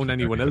putting love down it.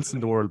 anyone else in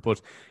the world, but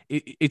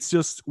it's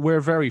just we're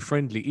very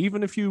friendly.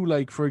 Even if you,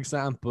 like, for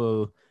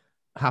example,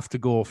 have to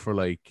go for,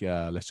 like,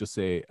 let's just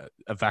say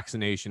a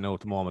vaccination now at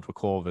the moment with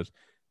COVID. Mhm.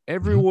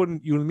 Everyone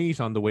you'll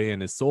meet on the way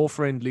in is so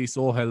friendly,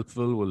 so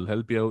helpful, will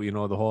help you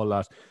out, the whole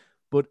lot.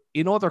 But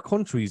in other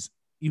countries,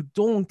 you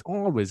don't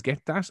always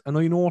get that, and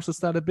I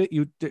noticed that a bit.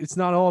 It's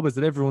not always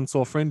that everyone's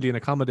so friendly and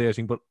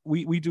accommodating, but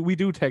we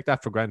do take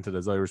that for granted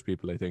as Irish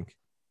people, I think.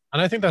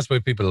 And I think that's why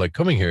people like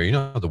coming here,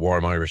 the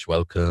warm Irish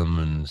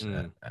welcome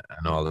Mm.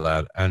 and all of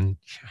that. And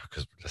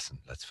because listen,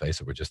 let's face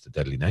it, we're just a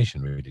deadly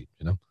nation, really,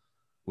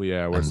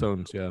 We're and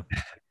sound, yeah.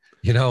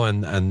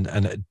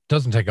 and it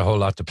doesn't take a whole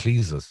lot to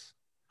please us,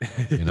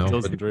 It but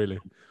doesn't really.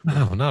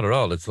 no, not at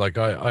all. It's like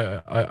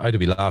I'd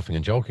be laughing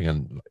and joking,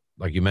 and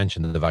like you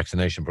mentioned the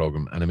vaccination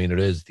program, and I mean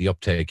the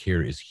uptake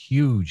here is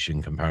huge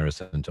in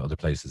comparison to other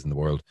places in the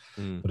world.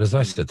 Mm. But as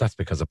I said, that's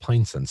because of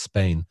pints in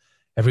Spain.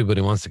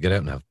 Everybody wants to get out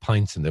and have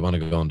pints, and they want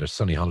to go on their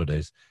sunny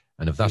holidays.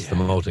 And if that's the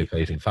Yeah.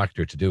 motivating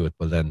factor to do it,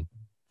 well then,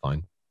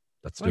 fine,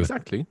 let's do it.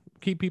 Exactly.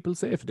 Keep people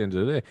safe at the end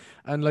of the day.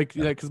 And like,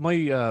 Yeah. because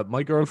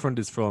my girlfriend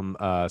is from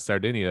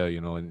Sardinia,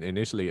 in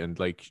Italy, and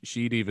like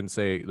she'd even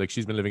say, like,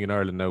 she's been living in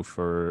Ireland now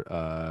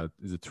for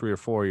is it 3 or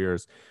 4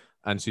 years,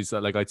 and she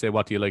said, like, I'd say,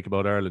 what do you like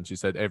about Ireland? She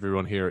said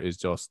everyone here is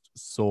just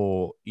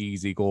so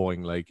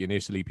easygoing. Like in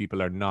Italy,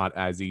 people are not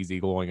as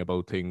easygoing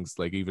about things.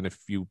 Like even if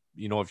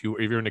if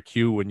you're in a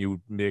queue and you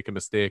make a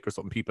mistake or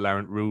something, people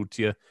aren't rude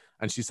to you.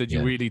 And she said you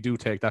Yeah. really do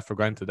take that for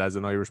granted as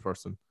an Irish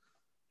person.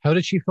 How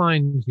did she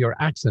find your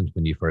accent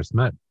when you first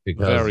met?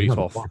 Because Very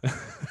tough.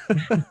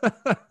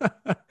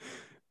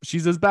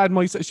 She's as bad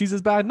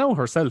now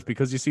herself,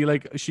 because you see,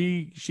 like,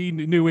 she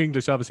knew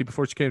English obviously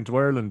before she came to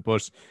Ireland,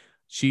 but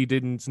she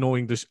didn't know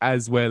English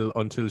as well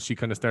until she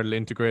kind of started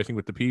integrating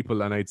with the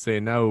people. And I'd say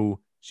now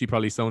she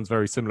probably sounds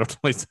very similar to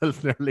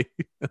myself nearly.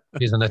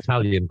 she's an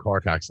Italian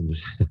Cork accent.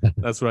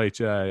 That's right.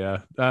 Yeah, yeah.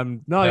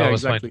 No, I yeah,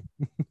 always find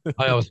exactly.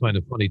 I always find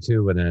it funny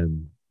too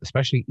when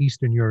especially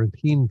Eastern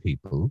European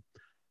people.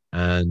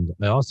 And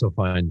I also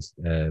find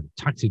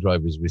taxi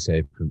drivers, we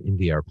say, from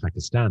India or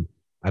Pakistan.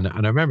 And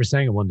I remember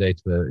saying it one day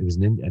it was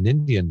an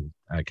Indian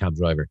cab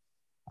driver.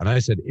 And I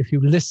said, if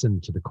you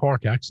listen to the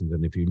Cork accent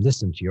and if you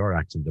listen to your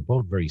accent, they're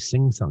both very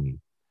sing-songy.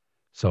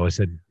 So I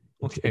said,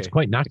 it's Okay.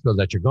 quite natural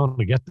that you're going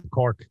to get the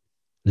Cork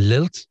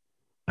lilt.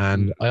 Mm,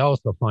 And I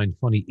also find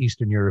funny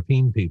Eastern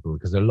European people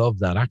because they love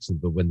that accent,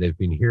 but when they've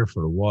been here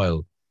for a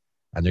while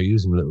and they're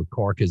using little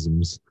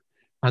Corkisms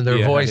and their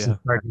yeah, voice is yeah.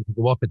 starting to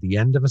go up at the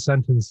end of a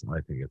sentence,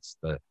 I think it's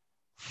the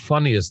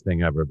funniest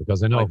thing ever,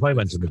 because I know I if I think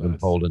went it's to live in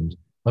class. Poland,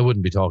 I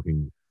wouldn't be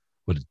talking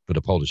with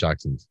a Polish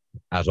accent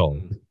at all.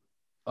 Mm.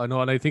 I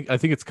know, and I think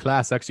it's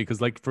class actually, because,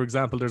 like, for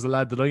example, there's a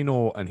lad that I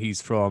know, and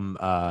he's from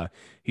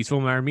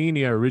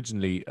Armenia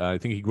originally. I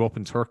think he grew up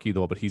in Turkey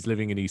though, but he's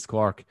living in East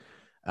Cork,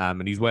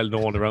 and he's well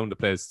known around the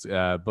place.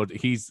 But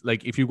he's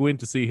like, if you go in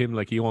to see him,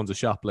 like, he owns a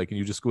shop, like, and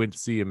you just go in to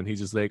see him, and he's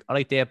just like, "All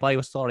right, there, buy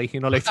a story,"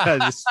 like that,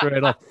 just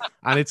straight up,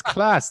 and it's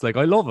class. Like,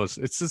 I love it.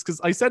 It's just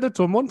because I said it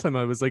to him one time.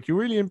 I was like, "You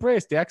really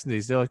embraced the accent."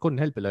 He said, "I couldn't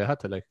help it. Like, I had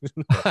to, like,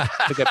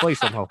 to get by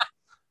somehow.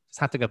 Just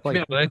had to get by."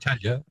 Yeah, but I tell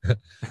you,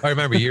 I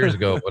remember years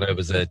ago when I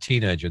was a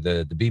teenager,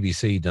 the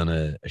BBC done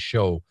a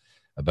show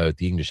about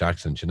the English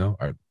accent,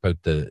 or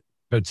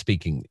about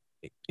speaking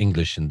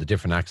English and the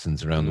different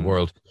accents around the Mm.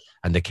 world.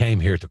 And they came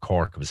here to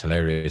Cork. It was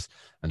hilarious.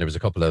 And there was a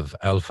couple of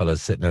old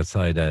fellas sitting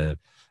outside. I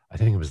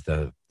think it was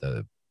the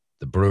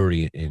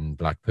brewery in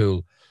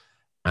Blackpool,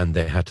 and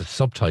they had to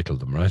subtitle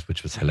them, right,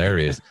 which was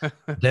hilarious.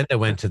 Then they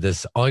went to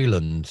this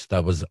island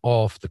that was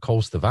off the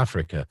coast of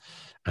Africa,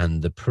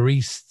 and the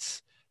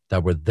priests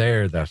that were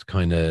there, that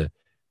kind of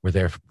were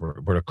there,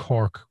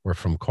 were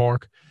from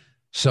Cork.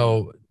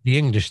 So the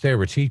English they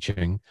were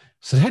teaching.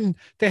 So then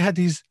they had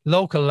these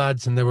local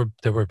lads, and they were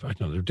I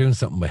don't know, they were doing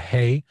something with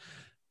hay,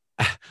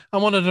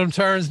 and one of them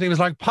turns and he was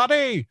like,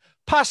 "Paddy,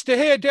 pass the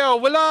hay there,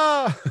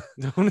 willah."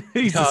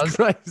 Jesus Because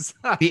Christ.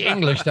 the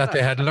English that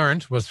they had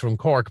learnt was from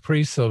Cork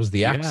priests, so it was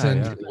the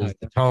accent, Yeah. it was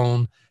the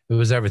tone, it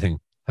was everything.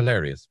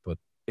 Hilarious, but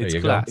there It's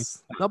you go.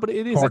 class. No, but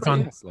it is. Cork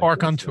on It's like,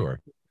 Cork on tour.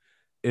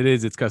 it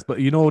is. It's class. But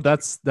you know,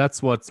 that's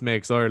what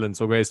makes Ireland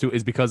so great too,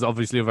 is because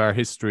obviously of our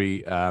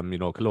history, you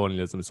know,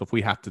 colonialism and stuff.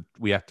 We had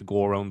to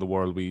go around the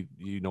world.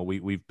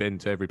 We've been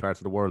to every part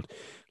of the world.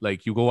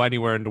 Like you go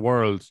anywhere in the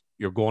world,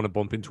 you're going to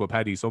bump into a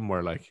paddy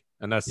somewhere. Like,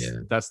 and Yeah,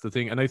 that's the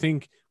thing. And I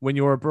think when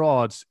you're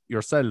abroad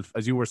yourself,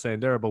 as you were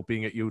saying there about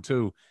being at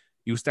U2,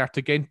 you start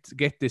to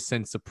get this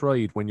sense of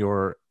pride when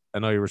you're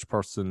an Irish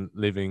person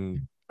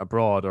living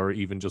abroad or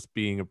even just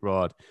being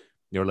abroad.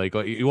 You're like,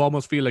 you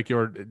almost feel like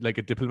you're like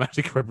a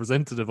diplomatic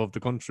representative of the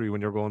country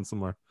when you're going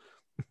somewhere.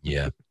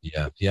 yeah.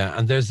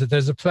 And there's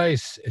a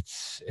place.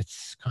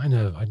 It's kind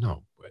of, I don't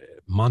know,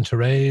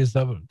 Monterey, is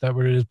that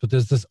where it is? But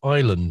there's this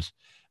island,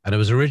 and it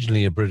was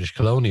originally a British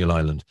colonial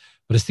island,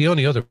 but it's the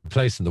only other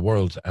place in the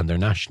world, and their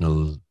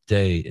national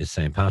day is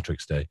St.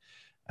 Patrick's Day,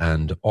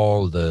 and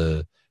all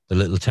the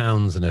little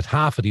towns in it.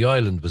 Half of the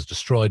island was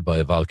destroyed by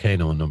a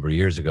volcano a number of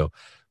years ago,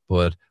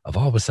 but I've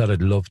always said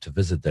I'd love to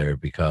visit there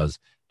because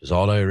there's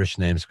all Irish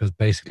names, because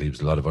basically there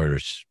was a lot of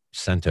Irish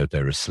sent out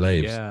there as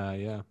slaves.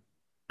 Yeah.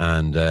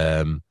 And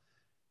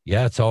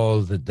yeah, it's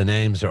all the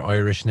names are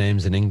Irish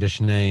names and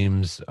English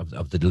names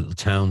of the little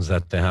towns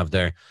that they have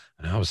there.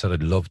 And I always said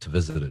I'd love to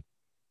visit it.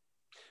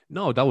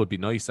 No, that would be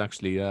nice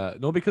actually.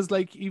 No, because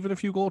like even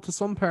if you go to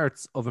some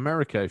parts of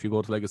America, if you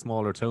go to like a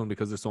smaller town,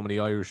 because there's so many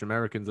Irish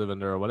Americans living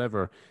there or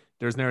whatever,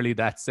 there's nearly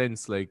that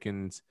sense. Like,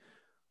 and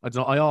I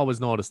don't know, I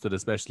always noticed it,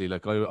 especially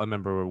like I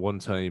remember one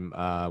time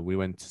we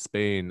went to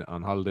Spain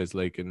on holidays,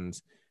 like, and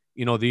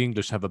you know the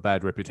English have a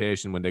bad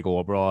reputation when they go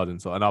abroad,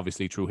 and so, and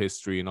obviously through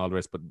history and all the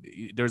rest, but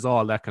there's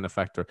all that kind of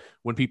factor.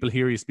 When people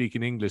hear you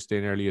speaking English, they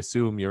nearly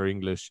assume you're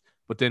English,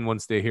 but then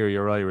once they hear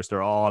you're Irish,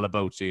 they're all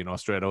about you, you know,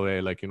 straight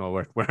away. Like, you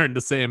know, we're in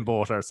the same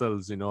boat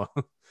ourselves, you know.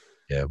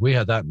 Yeah, we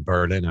had that in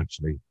Berlin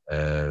actually.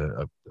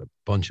 A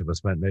bunch of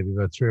us went maybe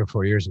about 3 or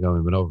 4 years ago.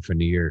 We went over for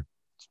New Year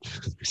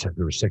because we said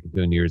we were sick of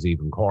doing New Year's Eve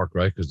in Cork,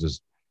 right? Because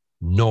there's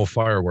no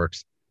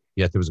fireworks.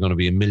 Yet there was going to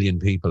be 1 million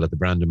people at the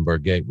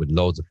Brandenburg Gate with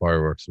loads of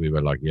fireworks. We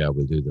were like, yeah,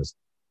 we'll do this.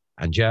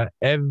 And yeah,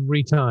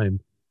 every time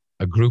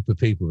a group of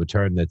people would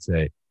turn, they'd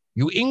say,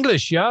 "You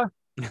English, yeah?"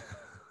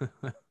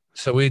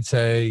 So we'd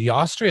say, "You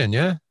Austrian,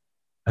 yeah?"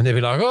 And they'd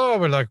be like, "Oh,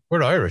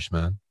 we're Irish,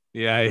 man."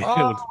 Yeah,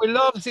 "Oh, we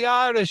love the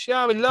Irish.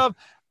 Yeah, we love."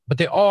 But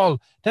they all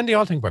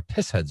think we're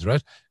pissheads,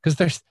 right?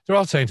 Because they're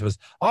all saying to us,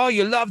 "Oh,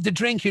 you love the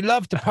drink, you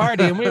love the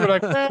party," and we were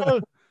like, "Well,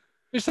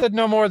 you said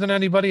no more than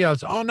anybody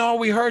else." "Oh no,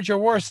 we heard you're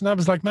worse." And I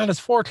was like, "Man, it's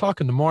 4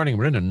 o'clock in the morning.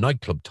 We're in a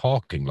nightclub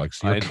talking, like,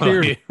 so you're I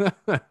clearly know.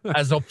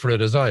 as up for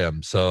it as I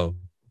am." So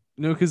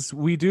No, because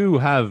we do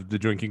have the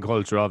drinking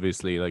culture,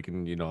 obviously. Like,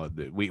 and you know,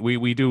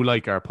 we do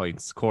like our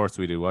pints. Of course,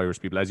 we do. Irish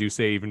people, as you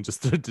say, even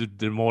just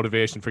the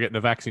motivation for getting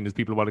a vaccine is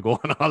people want to go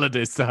on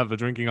holidays to have a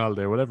drinking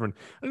holiday or whatever. And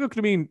look,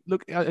 I mean,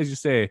 look, as you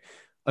say,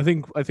 I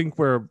think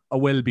we're a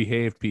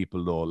well-behaved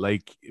people, though.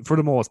 Like, for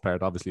the most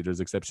part, obviously there's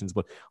exceptions,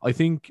 but I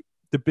think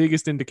the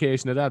biggest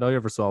indication of that I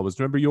ever saw was,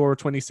 remember Euro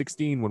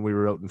 2016 when we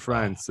were out in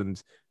France,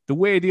 and the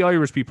way the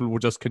Irish people were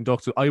just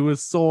conducted. I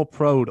was so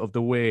proud of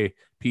the way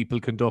people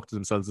conducted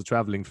themselves as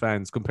traveling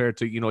fans compared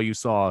to, you know, you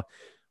saw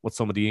what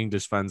some of the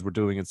English fans were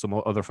doing and some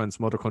other fans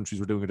from other countries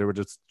were doing. They were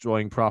just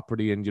destroying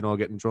property and, you know,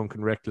 getting drunk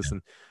and reckless.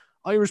 And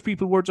Irish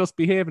people were just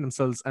behaving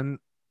themselves. And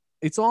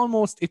it's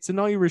an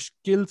Irish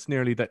guilt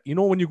nearly that, you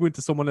know, when you go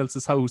into someone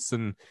else's house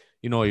and,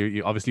 you know,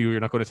 obviously you're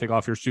not going to take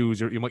off your shoes.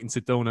 You mightn't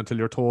sit down until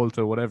you're told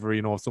to, whatever,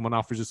 you know, if someone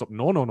offers you something,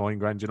 no, in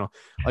grand, you know,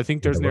 I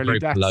think yeah, there's we're nearly very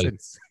that polite.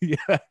 sense.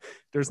 Yeah.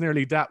 There's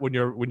nearly that when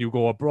you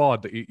go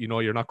abroad that, you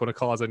know, you're not going to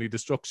cause any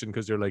destruction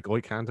because you're like, oh,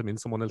 I can't, I'm in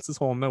someone else's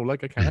home now.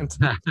 Like I can't,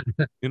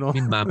 you know? Me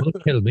man will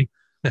kill me.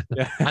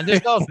 Yeah, And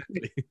there's also,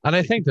 exactly. and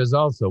I think there's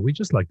also, we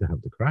just like to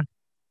have the crack.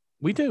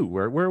 We do.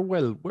 We're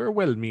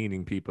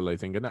well-meaning people, I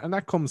think, and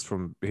that comes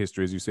from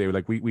history, as you say.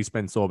 Like we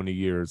spent so many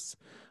years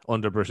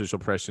under British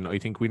oppression. I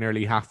think we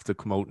nearly have to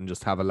come out and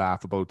just have a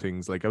laugh about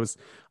things. Like I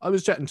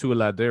was chatting to a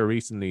lad there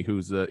recently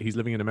who's he's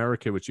living in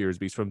America with years,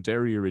 but he's from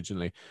Derry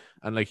originally,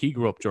 and like he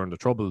grew up during the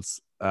Troubles.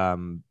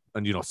 And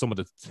you know some of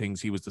the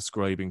things he was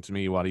describing to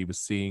me, what he was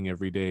seeing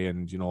every day,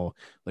 and you know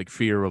like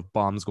fear of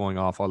bombs going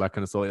off, all that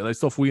kind of stuff. Like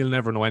stuff we'll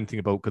never know anything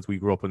about because we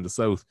grew up in the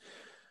South.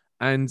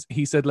 And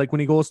he said, like, when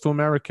he goes to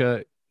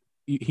America,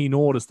 he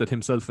noticed that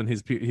himself and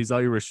his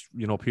Irish,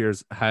 you know,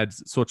 peers had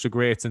such a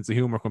great sense of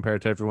humor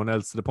compared to everyone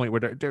else, to the point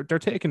where they're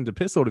taking the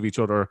piss out of each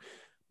other.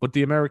 But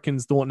the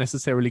Americans don't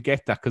necessarily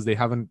get that because they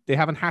haven't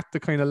had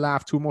to kind of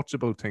laugh too much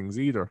about things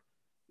either.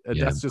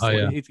 Yeah. That's just what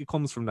it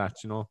comes from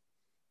that, you know.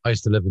 I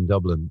used to live in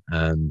Dublin,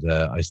 and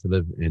I used to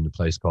live in a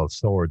place called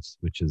Swords,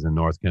 which is in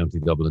North County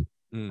Dublin.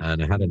 Mm.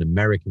 And I had an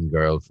American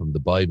girl from the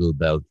Bible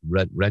Belt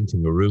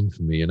renting a room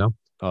for me, you know.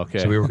 So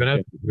Okay. we were gonna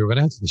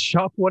head to the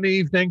shop one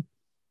evening,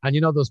 and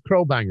you know those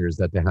crow bangers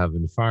that they have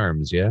in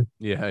farms, yeah.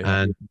 Yeah,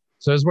 yeah. And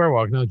so as we're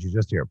walking out, you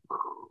just hear,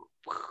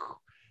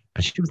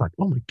 and she was like,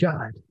 "Oh my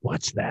God,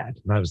 what's that?"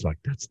 And I was like,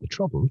 "That's the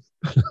Troubles."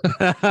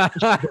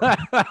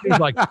 She was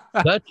like,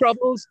 "The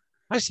Troubles?"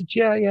 I said,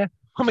 "Yeah, yeah."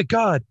 "Oh my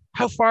God,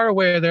 how far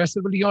away are they?" I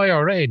said, "Well, the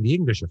IRA and the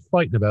English are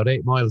fighting about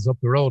 8 miles up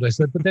the road." I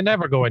said, "But they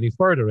never go any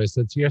further." I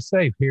said, "So you're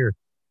safe here."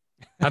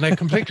 And I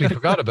completely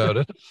forgot about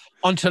it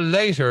until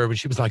later when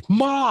she was like,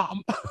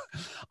 "Mom,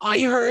 I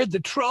heard the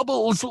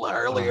Troubles Oh,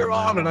 earlier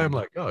on." And no. I'm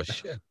like, "Oh,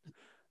 shit."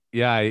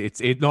 Yeah, it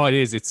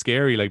is. It's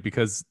scary, like,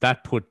 because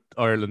that put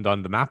Ireland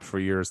on the map for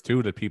years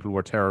too, that people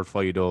were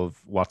terrified of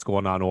what's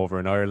going on over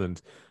in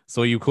Ireland.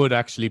 So you could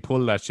actually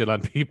pull that shit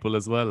on people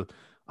as well.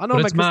 I know, But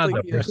man, it's because mad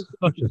like, that yeah.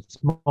 we're such a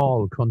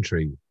small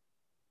country,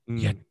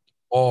 yet Mm,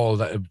 all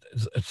that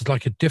it's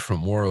like a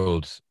different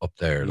world up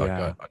there. Like,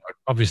 yeah.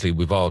 obviously,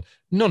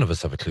 none of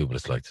us have a clue what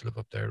it's like to live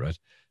up there, right?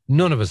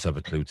 None of us have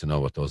a clue to know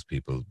what those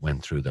people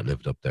went through that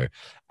lived up there.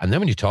 And then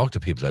when you talk to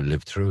people that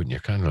lived through it, and you're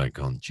kind of like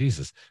going,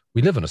 Jesus,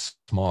 we live on a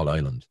small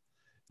island.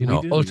 You We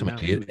know, do, yeah.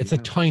 ultimately, it's a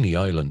tiny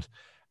island.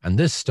 And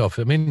this stuff,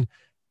 I mean,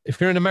 if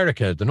you're in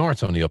America, the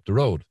North's only up the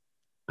road.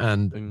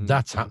 And Mm.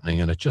 that's happening.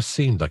 And it just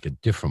seemed like a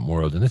different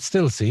world. And it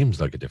still seems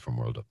like a different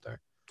world up there.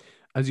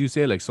 As you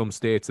say, like some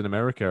states in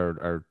America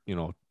are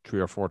 3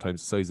 or 4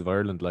 times the size of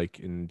Ireland, like,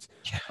 and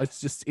Yeah.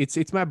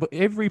 it's mad. But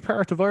every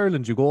part of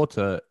Ireland you go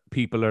to,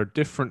 people are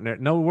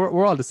different. No,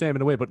 we're all the same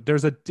in a way, but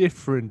there's a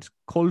different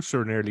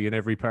culture nearly in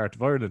every part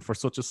of Ireland for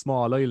such a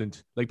small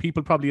island. Like,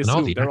 people probably And all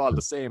assume the they're all the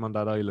accents. same on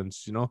that island,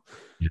 you know?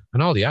 Yeah.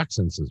 And all the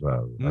accents as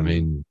well. I Mm,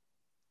 mean,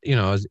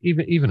 as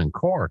even in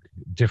Cork,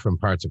 different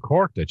parts of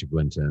Cork that you go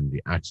into, and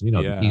the accent,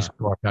 the yeah. East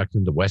Cork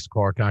accent, the West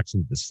Cork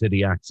accent, the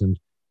city accent,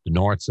 the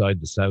North side,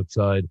 the South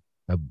side,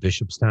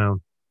 Bishopstown.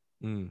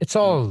 Mm, It's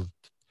all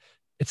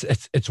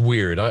it's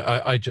weird.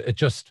 I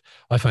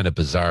find it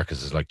bizarre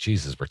because it's like,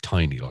 Jesus, we're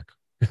tiny. Like,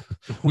 we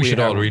we should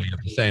are. all really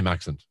have the same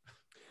accent.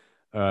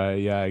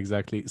 Yeah,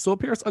 exactly. So,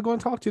 Pierce, I'm going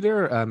to talk to you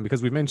there,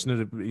 because we've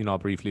mentioned it,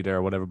 briefly there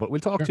or whatever, but we'll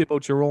talk to Sure. you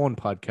about your own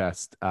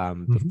podcast,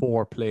 the Hmm.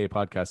 Foreplay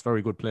podcast.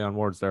 Very good play on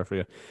words there for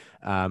you.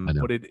 I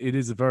know. But it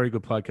is a very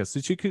good podcast.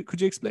 So,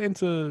 could you explain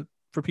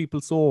for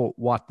people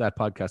what that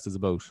podcast is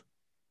about?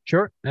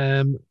 Sure.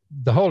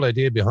 The whole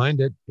idea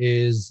behind it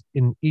is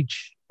in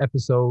each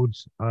episode,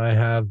 I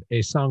have a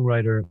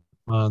songwriter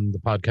on the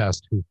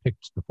podcast who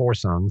picked the 4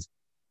 songs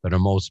that are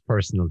most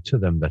personal to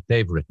them that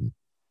they've written.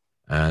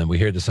 And we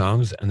hear the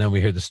songs, and then we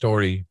hear the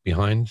story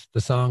behind the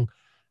song.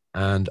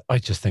 And I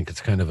just think it's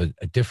kind of a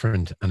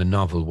different and a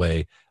novel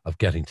way of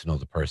getting to know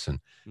the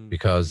person, Mm.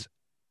 because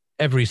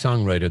every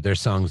songwriter, their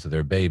songs are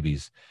their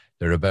babies.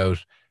 They're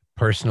about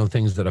personal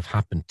things that have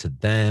happened to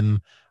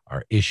them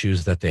or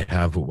issues that they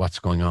have with what's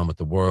going on with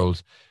the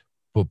world.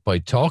 But by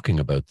talking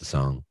about the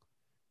song,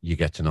 you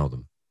get to know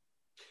them.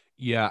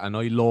 Yeah, and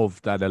I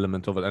love that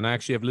element of it. And I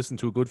actually have listened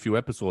to a good few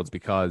episodes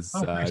because,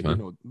 Oh, thanks,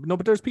 man. no,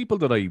 but there's people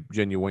that I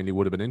genuinely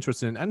would have been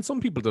interested in, and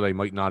some people that I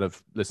might not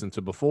have listened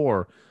to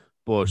before.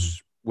 But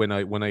Mm.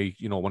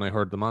 when I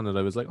heard them on it,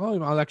 I was like, oh,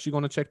 I'm actually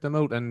going to check them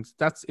out, and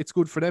it's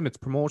good for them. It's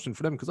promotion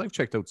for them, because I've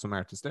checked out some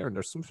artists there, and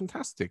there's some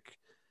fantastic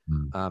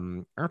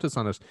Mm. artists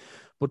on it.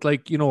 But,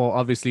 like,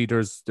 obviously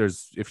there's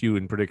a few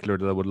in particular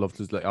that I would love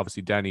to, like,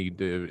 obviously Danny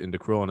in the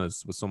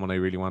Coronas was someone I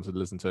really wanted to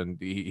listen to, and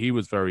he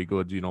was very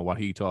good, what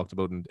he talked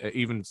about, and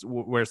even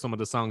where some of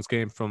the songs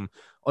came from,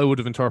 I would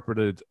have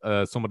interpreted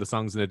some of the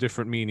songs in a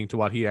different meaning to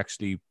what he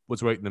actually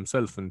was writing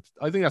himself. And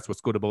I think that's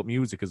what's good about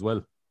music as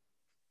well.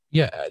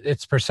 Yeah,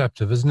 it's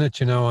perceptive, isn't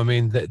it? I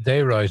mean,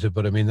 they write it,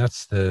 but I mean,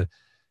 that's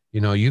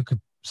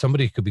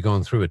somebody could be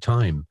going through a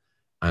time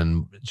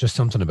and just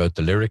something about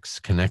the lyrics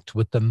connect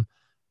with them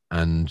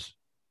and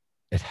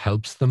it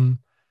helps them,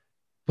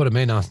 but it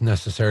may not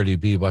necessarily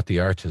be what the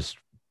artist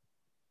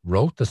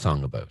wrote the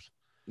song about,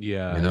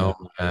 Yeah,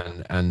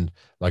 yeah. and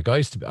like I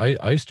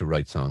used to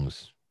write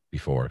songs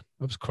before.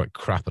 I was quite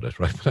crap at it,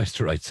 right? But I used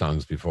to write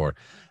songs before,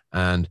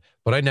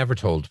 but I never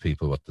told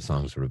people what the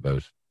songs were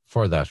about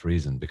for that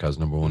reason, because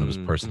number one, it was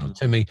personal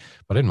to me,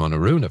 but I didn't want to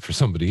ruin it for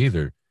somebody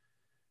either,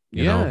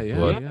 Yeah, yeah,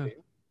 but yeah.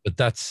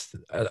 that's,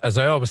 as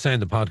I always say in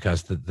the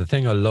podcast, the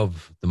thing I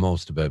love the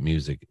most about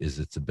music is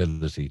its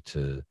ability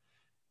to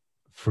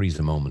freeze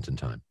a moment in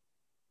time.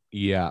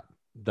 Yeah,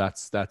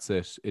 that's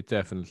it. It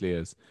definitely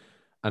is.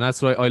 And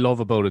that's what I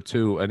love about it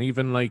too. And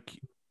even, like,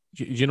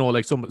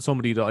 like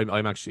somebody that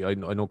I'm actually I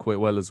know quite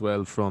well as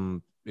well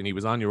from, and he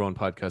was on your own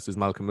podcast, is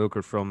Malcolm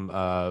Mooker from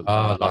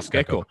Lost Lost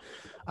Gecko. Gecko.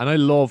 And I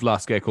love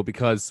Lost Gecko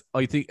because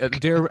I think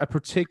they're a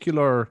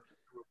particular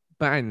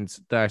band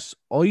that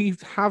I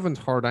haven't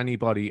heard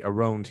anybody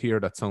around here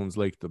that sounds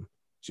like them.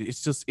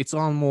 It's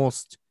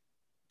almost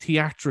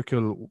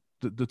theatrical,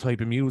 the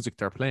type of music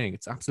they're playing.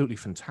 It's absolutely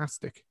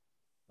fantastic.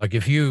 Like,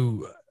 if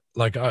you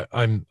like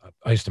I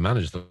used to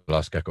manage the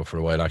Lost Gecko for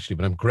a while actually,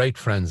 but I'm great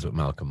friends with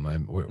Malcolm.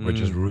 We're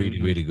just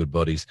really, really good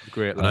buddies.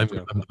 Great And lad,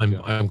 yeah.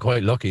 I'm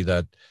quite lucky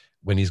that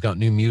when he's got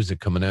new music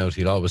coming out,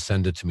 he'll always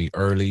send it to me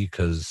early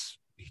because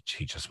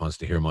he just wants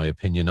to hear my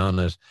opinion on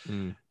it.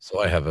 Mm.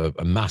 So I have a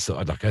massive,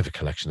 like I have a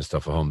collection of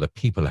stuff at home that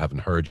people haven't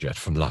heard yet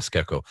from Lost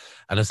Gecko.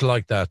 And it's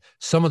like that.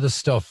 Some of the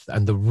stuff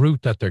and the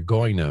route that they're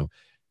going now,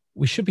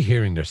 we should be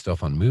hearing their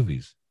stuff on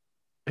movies.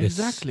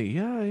 Exactly.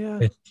 Yeah.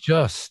 It's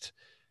just,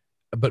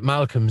 but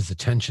Malcolm's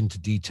attention to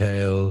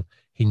detail,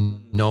 he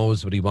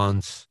knows what he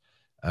wants.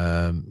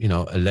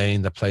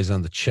 Elaine that plays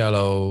on the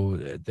cello,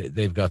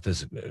 they've got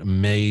this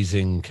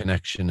amazing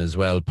connection as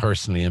well,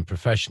 personally and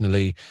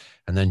professionally.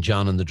 And then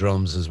John on the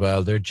drums as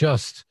well. They're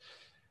just,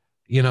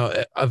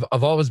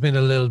 I've always been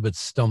a little bit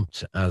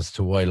stumped as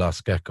to why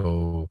Lost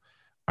Gecko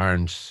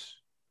aren't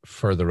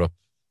further up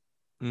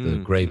the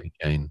gravy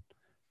chain.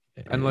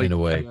 And like, in a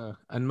way,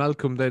 and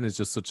Malcolm then is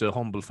just such a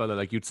humble fella.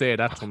 Like you'd say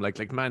that to him,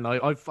 like man,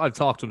 I've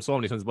talked to him so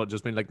many times about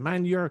just being like,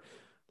 man, you're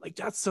like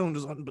that sound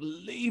is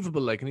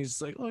unbelievable. Like, and he's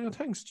just like, oh yeah,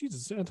 thanks,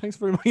 Jesus, yeah, thanks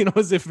very much.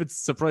 As if it's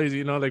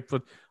surprising, like.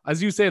 But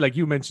as you say, like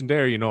you mentioned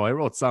there, I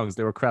wrote songs,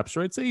 they were crap.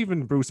 Sure, I'd say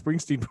even Bruce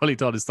Springsteen probably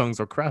thought his songs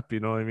were crap.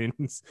 I mean,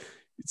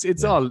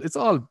 it's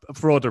all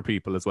for other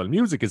people as well.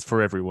 Music is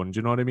for everyone. Do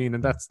you know what I mean?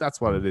 And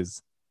that's what it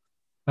is.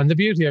 And the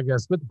beauty, I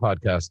guess, with the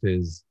podcast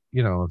is,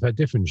 I've had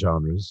different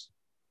genres.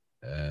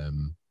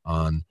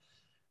 On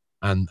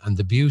and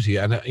the beauty,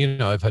 and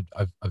I've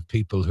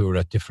people who are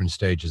at different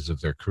stages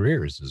of their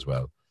careers as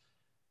well.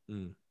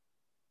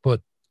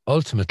 But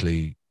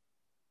ultimately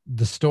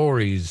the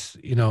stories,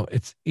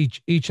 it's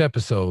each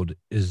episode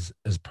is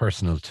as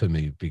personal to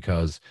me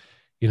because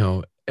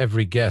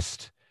every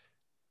guest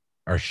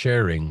are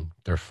sharing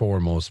their four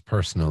most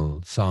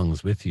personal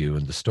songs with you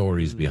and the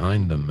stories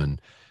behind them,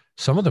 and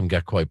some of them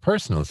get quite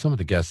personal. Some of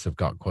the guests have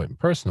got quite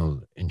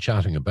personal in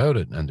chatting about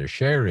it, and they're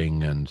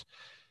sharing, and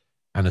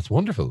it's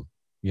wonderful,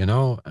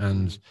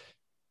 and,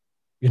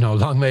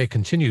 long may it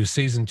continue.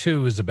 Season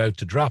 2 is about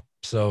to drop.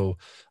 So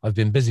I've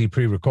been busy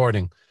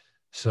pre-recording.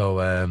 So,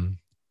 I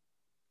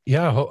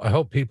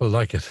hope people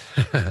like it.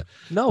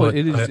 No,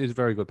 it's a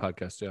very good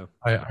podcast. Yeah.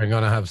 I'm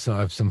going to have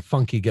some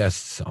funky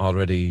guests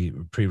already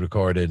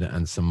pre-recorded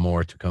and some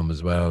more to come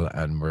as well.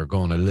 And we're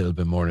going a little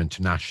bit more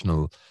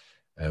international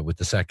with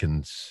the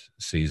second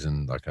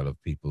season. Like I'll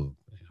have people,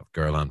 a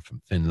girl on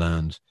from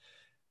Finland,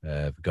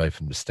 a guy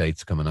from the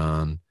States coming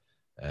on,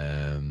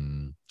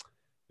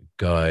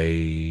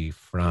 guy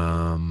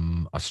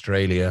from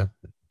Australia,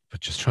 but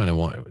just trying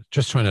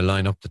to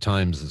line up the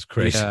times is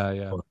crazy.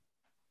 Yeah.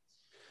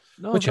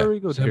 No, but very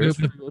good. So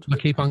we'll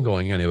keep on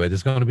going anyway.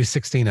 There's going to be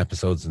 16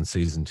 episodes in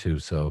season 2,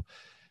 so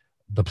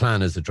the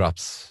plan is it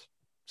drops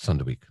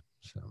Sunday week.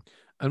 So.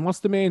 And what's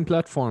the main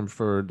platform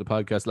for the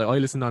podcast? Like I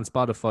listen on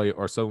Spotify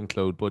or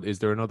SoundCloud, but is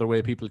there another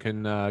way people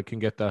can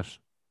get that?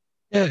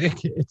 Yeah,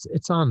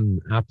 it's on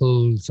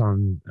Apple. It's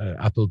on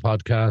Apple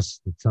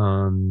Podcasts. It's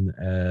on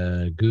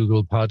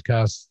Google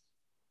Podcasts.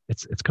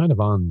 It's kind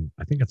of on.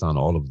 I think it's on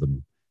all of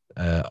them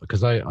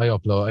because I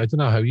upload. I don't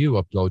know how you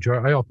upload.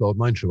 I upload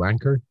mine through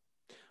Anchor.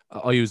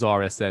 I use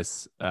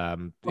RSS.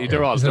 Okay.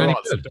 They're all.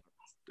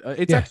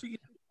 It's Yeah. actually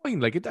fine.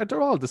 Like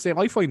they're all the same.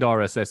 I find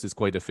RSS is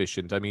quite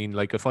efficient. I mean,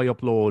 like if I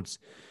upload.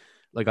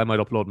 Like I might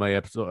upload my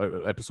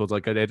episodes,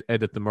 like I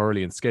edit them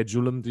early and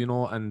schedule them,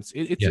 and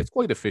it's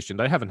quite efficient.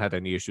 I haven't had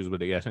any issues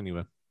with it yet,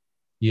 anyway.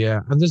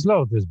 Yeah, and there's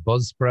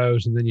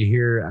Buzzsprout, and then you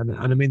hear, and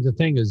I mean the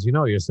thing is,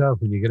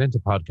 yourself when you get into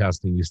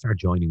podcasting, you start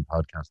joining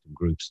podcasting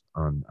groups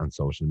on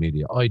social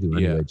media. I do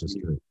anyway, just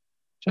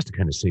to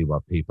kind of see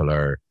what people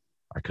are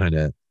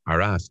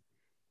at,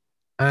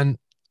 and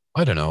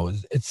I don't know.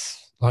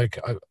 It's like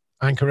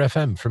Anchor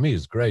FM for me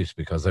is great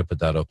because I put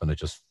that up and it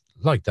just.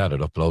 Like that, it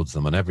uploads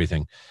them and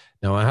everything.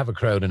 Now I have a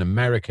crowd in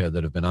America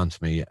that have been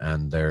onto me,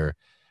 and they're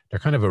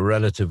kind of a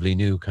relatively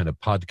new kind of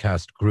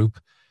podcast group,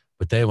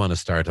 but they want to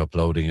start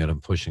uploading it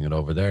and pushing it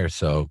over there.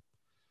 So,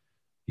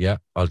 yeah,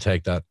 I'll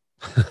take that.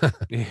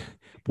 Yeah.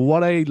 But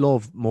what I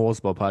love most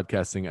about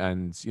podcasting,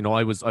 and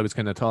I was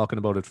kind of talking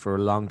about it for a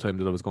long time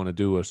that I was going to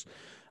do it,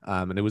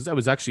 and it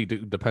was actually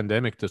the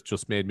pandemic that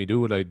just made me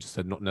do it. I just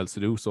had nothing else to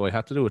do, so I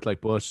had to do it.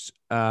 Like, but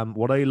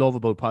what I love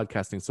about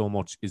podcasting so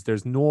much is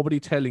there's nobody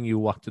telling you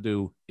what to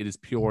do. It is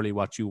purely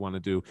what you want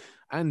to do,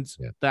 and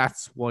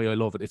that's why I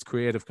love it. It's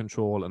creative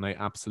control, and I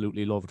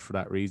absolutely love it for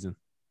that reason.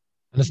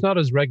 And it's not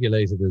as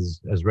regulated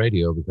as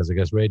radio, because I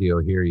guess radio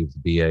here you have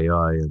the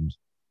BAI and.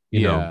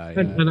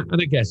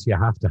 And I guess you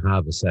have to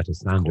have a set of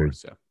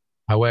standards. Of course,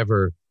 yeah.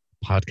 However,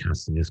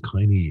 podcasting is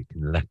you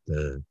can let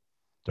the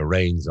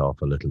reins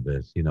off a little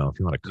bit. If you want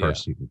to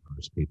curse, you can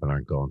curse. People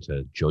aren't going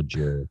to judge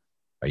you,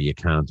 or you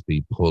can't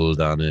be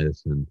pulled on it,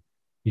 and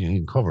you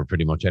can cover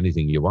pretty much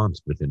anything you want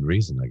within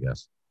reason, I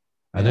guess.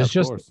 And there's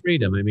just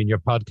freedom. I mean, your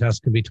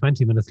podcast can be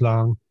 20 minutes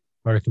long,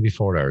 or it can be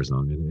 4 hours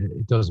long.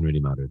 It doesn't really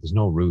matter. There's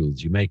no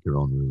rules. You make your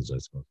own rules, I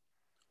suppose.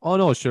 Oh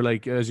no, sure.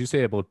 Like as you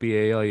say about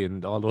BAI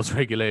and all those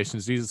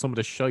regulations, these are some of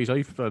the shite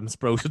I've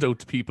sprouted out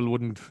to people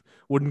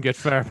wouldn't get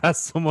far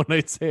past someone,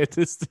 I'd say, at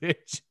this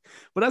stage.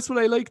 But that's what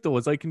I like though,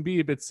 is I can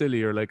be a bit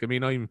sillier. Like I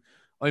mean, I'm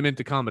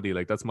into comedy,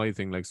 like that's my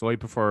thing. Like so, I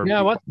prefer. Yeah,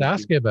 I wanted to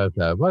ask you about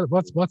that.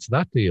 What's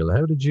that deal?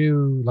 How did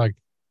you like?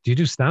 Do you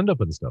do stand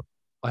up and stuff?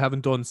 I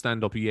haven't done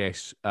stand up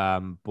yet,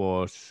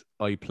 but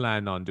I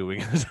plan on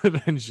doing it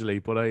eventually.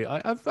 But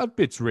I've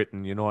bits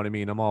written, you know what I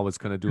mean? I'm always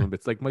kind of doing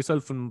bits like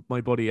myself and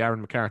my buddy Aaron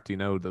McCarthy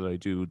now that I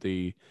do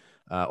the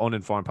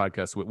uninformed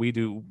podcast. We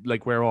do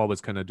like we're always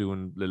kind of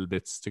doing little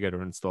bits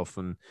together and stuff.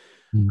 And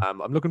Mm.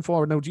 I'm looking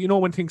forward now. Do you know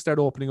when things start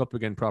opening up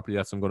again properly?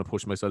 That's I'm going to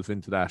push myself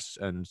into that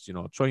and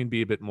try and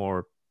be a bit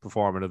more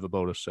performative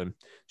about it and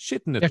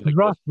shitting Yeah, it because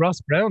like Ross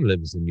Brown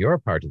lives in your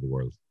part of the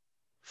world.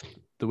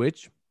 the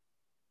witch.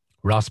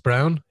 Ross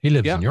Brown, he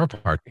lives Yeah. in your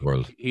part of the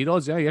world. He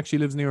does, yeah. He actually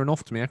lives near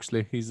enough to me.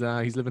 Actually, he's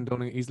living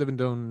down in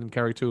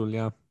Carrigtwohill,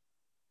 yeah.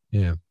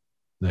 Yeah,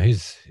 no,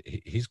 he's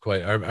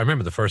quite. I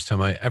remember the first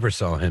time I ever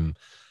saw him.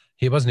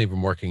 He wasn't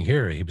even working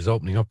here. He was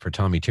opening up for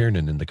Tommy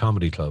Tiernan in the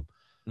comedy club,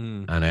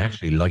 and I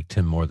actually liked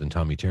him more than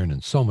Tommy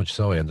Tiernan. So much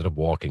so, I ended up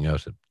walking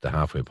out at the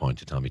halfway point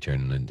to Tommy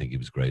Tiernan. I didn't think he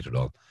was great at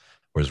all.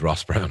 Whereas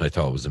Ross Brown, I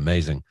thought was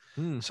amazing.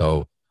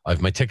 So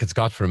I've my tickets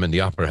got for him in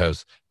the Opera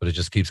House, but it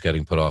just keeps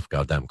getting put off.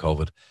 Goddamn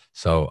COVID.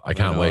 So I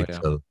can't wait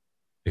till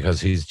because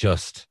he's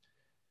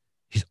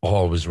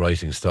always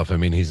writing stuff. I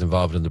mean, he's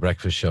involved in the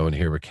Breakfast Show and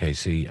here with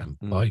KC, and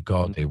by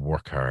God, they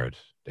work hard.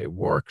 They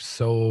work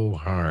so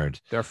hard.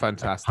 They're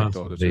fantastic,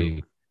 though.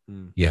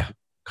 Yeah,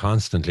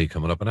 constantly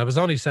coming up. And I was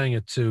only saying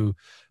it to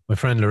my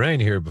friend Lorraine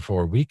here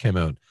before we came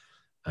out,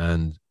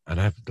 and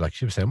I like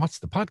she was saying, "What's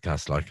the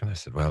podcast like?" And I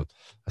said, "Well,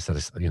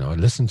 I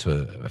listened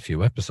to a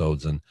few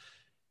episodes, and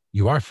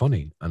you are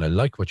funny, and I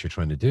like what you're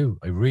trying to do.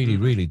 I really,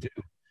 really do.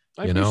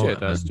 I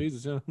appreciate that,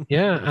 Jesus, yeah.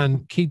 Yeah,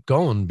 and keep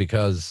going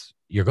because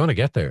you're going to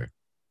get there."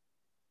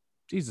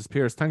 Jesus,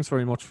 Pearse, thanks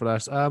very much for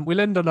that.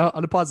 We'll end on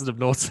a positive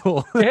note.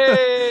 So,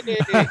 hey!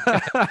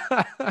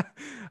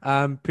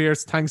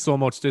 Pearse, thanks so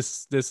much.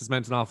 This has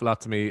meant an awful lot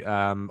to me.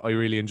 I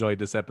really enjoyed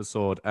this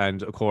episode,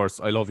 and of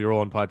course, I love your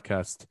own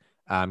podcast.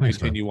 Thanks,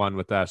 continue on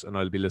with that, and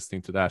I'll be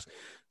listening to that.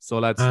 So,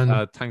 lads,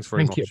 thanks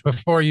very much. You.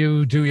 Before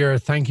you do your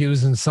thank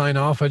yous and sign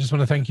off, I just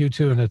want to thank you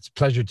too, and it's a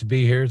pleasure to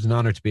be here. It's an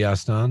honor to be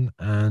asked on,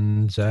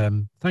 and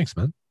thanks,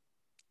 man.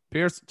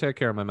 Pearse, take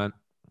care, my man.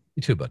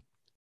 You too, bud.